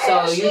want to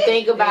So you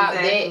think about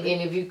that, and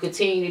if you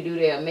continue to do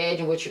that,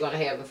 imagine what you're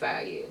gonna have in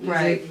 5 years.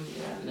 Right.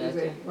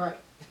 Nothing. Right.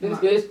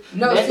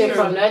 Nothing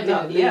from nothing.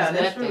 No, yeah,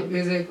 that's nothing. true.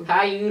 Exactly.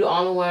 How you the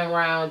only one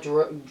around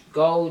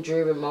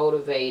goal-driven,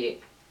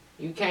 motivated?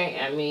 You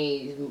can't. I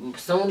mean,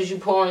 as soon as you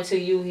pour into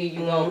you, here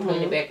you go,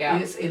 putting it back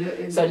out.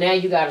 So now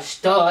you got to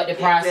start the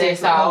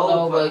process all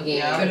over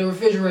again. To the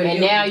refrigerator. And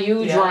now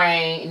you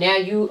drain. Now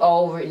you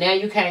over. Now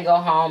you can't go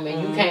home,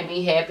 and you can't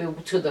be happy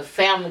to the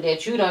family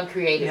that you done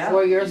created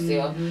for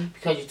yourself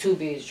because you're too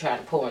busy trying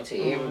to pour into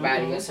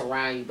everybody else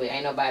around you, but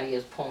ain't nobody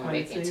else pouring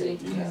back into you.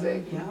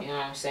 Exactly. You know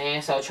what I'm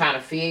saying? So trying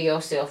to fill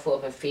yourself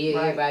up and fill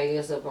everybody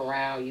else up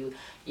around you.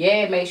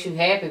 Yeah, it makes you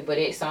happy, but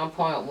at some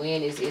point,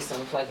 when is it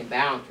some fucking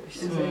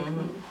boundaries?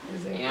 Exactly.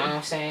 You know what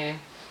I'm saying?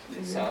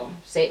 So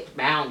set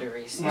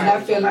boundaries. And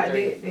I feel like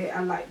that.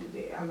 I like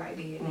that. I like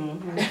that. No,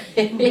 for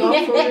real. You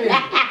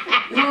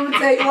want me to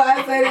tell you why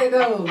I say that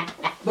though?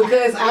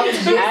 Because I was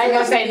just. I ain't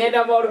gonna say that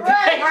no more.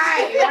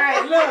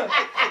 Right. Look.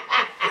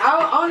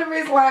 Only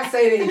reason why I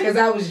say that is because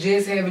I was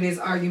just having this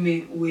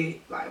argument with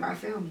like my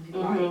family.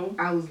 Like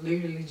I was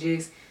literally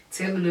just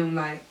telling them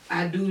like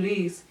I do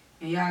this.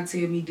 And y'all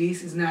tell me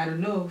this is not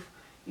enough.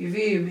 You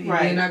feel me?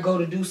 Right. And then I go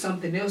to do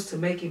something else to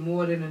make it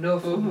more than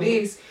enough for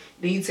this.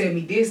 Then you tell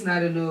me this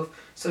not enough.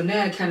 So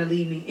now it kind of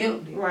leave me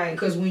empty. Right.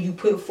 Because when you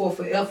put forth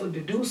an effort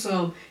to do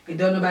something and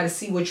don't nobody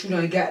see what you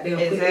done got there,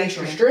 put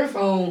extra strength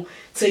on,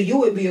 to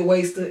you it be a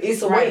waste.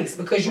 It's a waste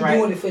because you're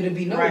doing it for it to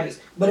be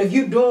noticed. But if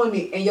you're doing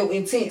it and your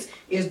intent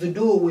is to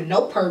do it with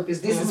no purpose,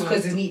 this is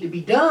because it need to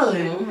be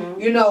done,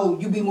 you know,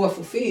 you be more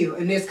fulfilled.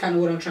 And that's kind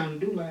of what I'm trying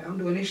to do. Like, I'm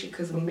doing this shit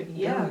because it need to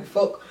be done.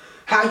 Fuck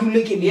how you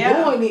look at me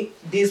doing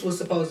it, this was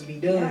supposed to be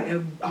done.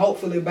 And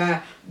hopefully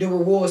by the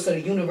rewards of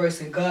the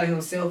universe and God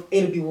himself,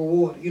 it'll be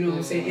rewarded. You know what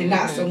I'm saying? And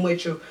not so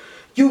much of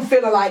you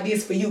feeling like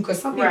this for you.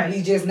 Because some people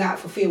be just not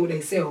fulfilled with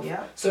themselves.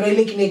 So they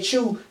looking at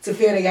you to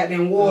fill they got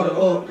them water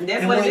up.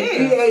 That's what it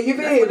is. Yeah, you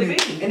feel me?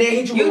 And they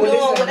hit you doing with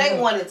what they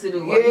wanted to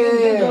do.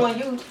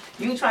 Yeah.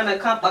 You trying to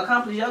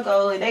accomplish your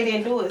goal and they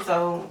didn't do it.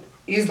 So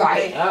it's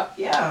like,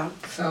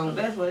 so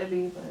that's what it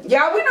be. But.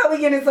 Y'all, we know we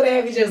getting into the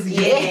heavy juicy.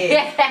 Yeah. We know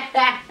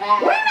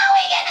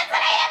we getting into the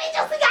heavy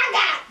juicy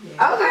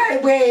gaga. Okay,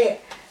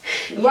 but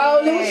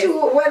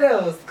Roll, what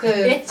else? Cause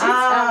we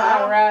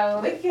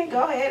can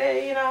go ahead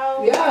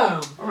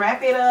and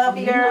wrap it up,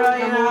 girl.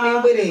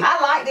 I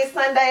like this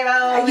Sunday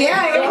though.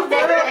 Yeah, it was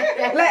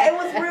real. Like, it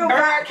was real.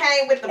 Bird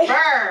came with the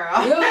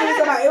bird. You know what I'm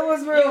talking about? It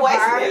was real.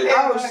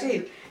 Oh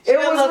shit! It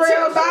was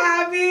real,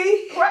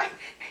 Bobby. Right.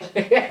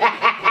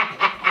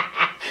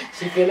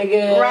 She feeling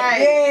good. Right.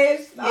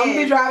 Yes. I'm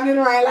gonna be driving it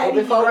right like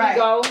this. Before we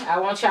go, I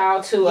want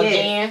y'all to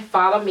again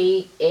follow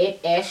me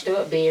at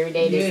 @AshedUpBerry.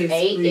 That is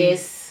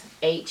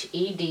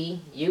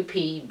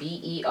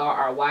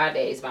ASHEDUPBERRY. That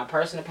is my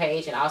personal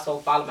page, and also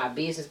follow my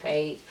business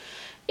page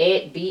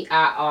at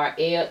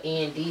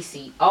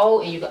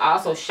BIRLNDCO. And you can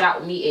also shop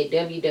with me at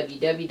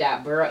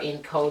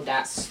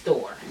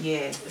www.birlandco.store.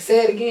 Yes.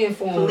 Say it again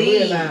for me.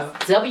 Real loud.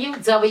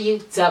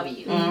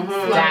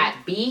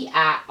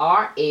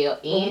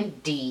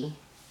 www.birlandco.store.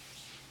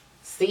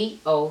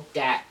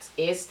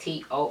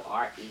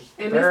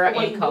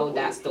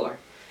 birlandco.store.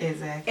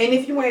 Exactly. And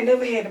if you ain't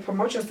never had to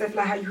promote yourself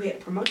like how you had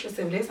to promote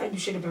yourself, that's how you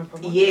should have been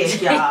promoted.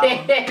 Yes, y'all. For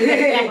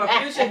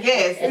future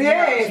guests.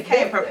 Yes. She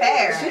came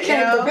prepared. She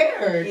came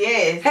prepared.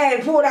 Yes.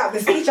 Had pulled out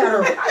the speech out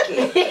of her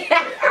pocket.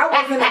 I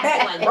was in the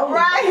back like,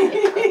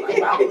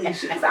 right.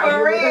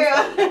 For real.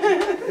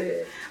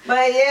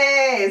 But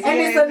yes. And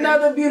it's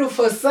another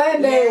beautiful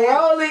Sunday.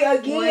 Rolly,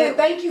 again,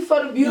 thank you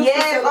for the beautiful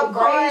celebrations. Of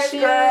course,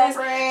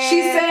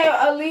 she said,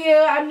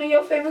 Aaliyah, I knew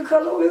your favorite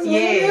color was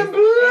red and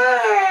blue.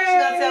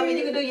 gonna tell me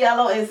you can do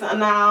yellow and so,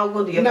 no, we're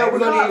gonna do your No, we're favorite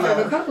gonna do color.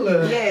 your favorite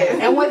color. Yes.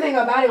 And one thing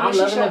about it, I'm when she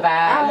loving the showed-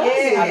 vibe. I love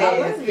it. Yeah. I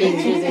love The it.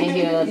 pictures in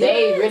here.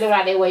 They really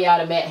like their way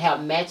y'all to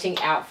have matching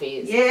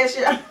outfits. Yes,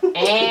 yeah. And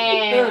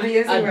Yes,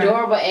 you're right.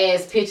 adorable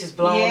ass pictures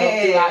blown Yeah.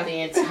 up throughout the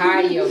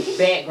entire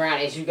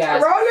background as you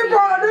guys Roll your see.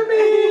 bra to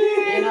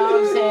me. You know what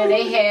I'm saying?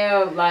 They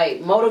have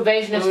like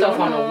motivational stuff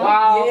on the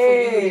wall for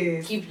you to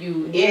Yes. keep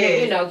you,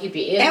 Yes. you know, keep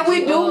your energy And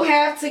we do up.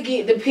 have to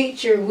get the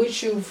picture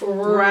with you for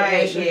real.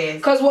 Right, yes.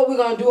 Because what we're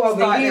going to do over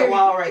Start here, that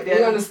wall right there.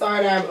 we're going to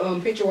start our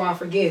picture wall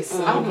for guests.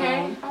 So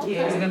Okay.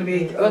 Yeah. it's going to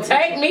be... Well,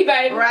 take me,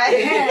 baby. Right.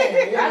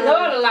 Yeah. I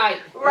love the light.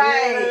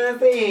 Right. You know what I'm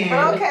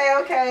saying?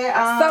 Okay.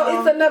 So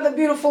it's another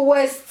beautiful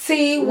West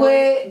Tea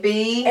with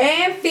B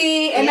and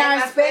Fee and Yeah, our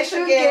my special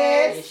special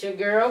guest. It's your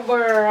girl,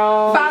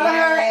 Burl. Follow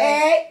her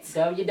at...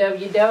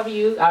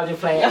 www. I was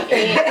just playing.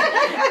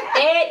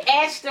 Ed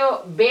Ashton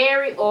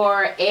Berry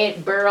or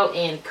Ed Burl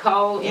and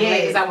Co. And Yes.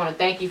 ladies, I want to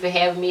thank you for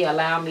having me,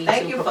 allowing me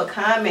Thank to you for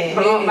coming.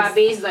 promote my Yes.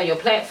 business on your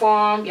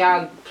platform.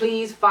 Y'all,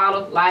 please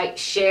follow, like,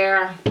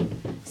 share.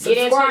 Get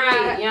into it. You know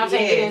what I'm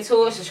saying? Yes. Get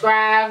into it.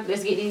 Subscribe.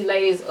 Let's get these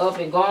ladies up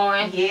and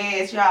going.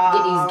 Yes, y'all.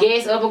 Get these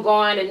guests up and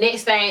going. The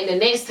next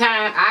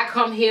time I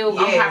come here, I'm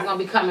Yes. probably gonna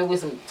be coming with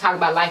some talk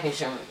about life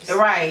insurance.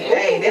 Right.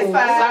 Hey, that's Ooh,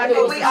 fine. something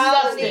But we with all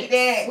substance. need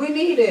that. We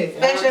need it.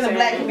 Especially in the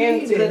black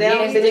community. Because they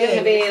don't Yes, be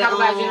living yes. in Talk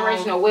about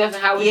generational wealth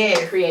and how we Yes.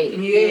 can create it.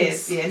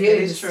 Yes, that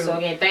is true. So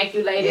again, thank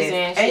you, ladies,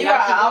 Yes. and you y'all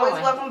keep are always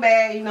going. welcome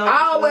back. You know,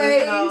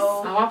 Always. You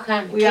know. Oh, I'm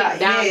coming. We Kick are-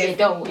 down yes, your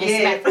door and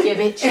yes. smack your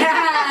bitch.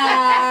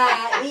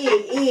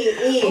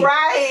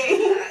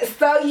 Right. So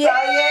So yes.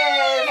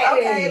 yes.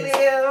 Okay,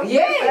 Liv.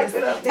 Yes. That's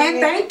it up, And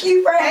then. thank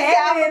you for Thank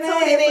y'all having for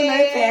us.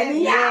 tuning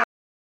in. Yeah.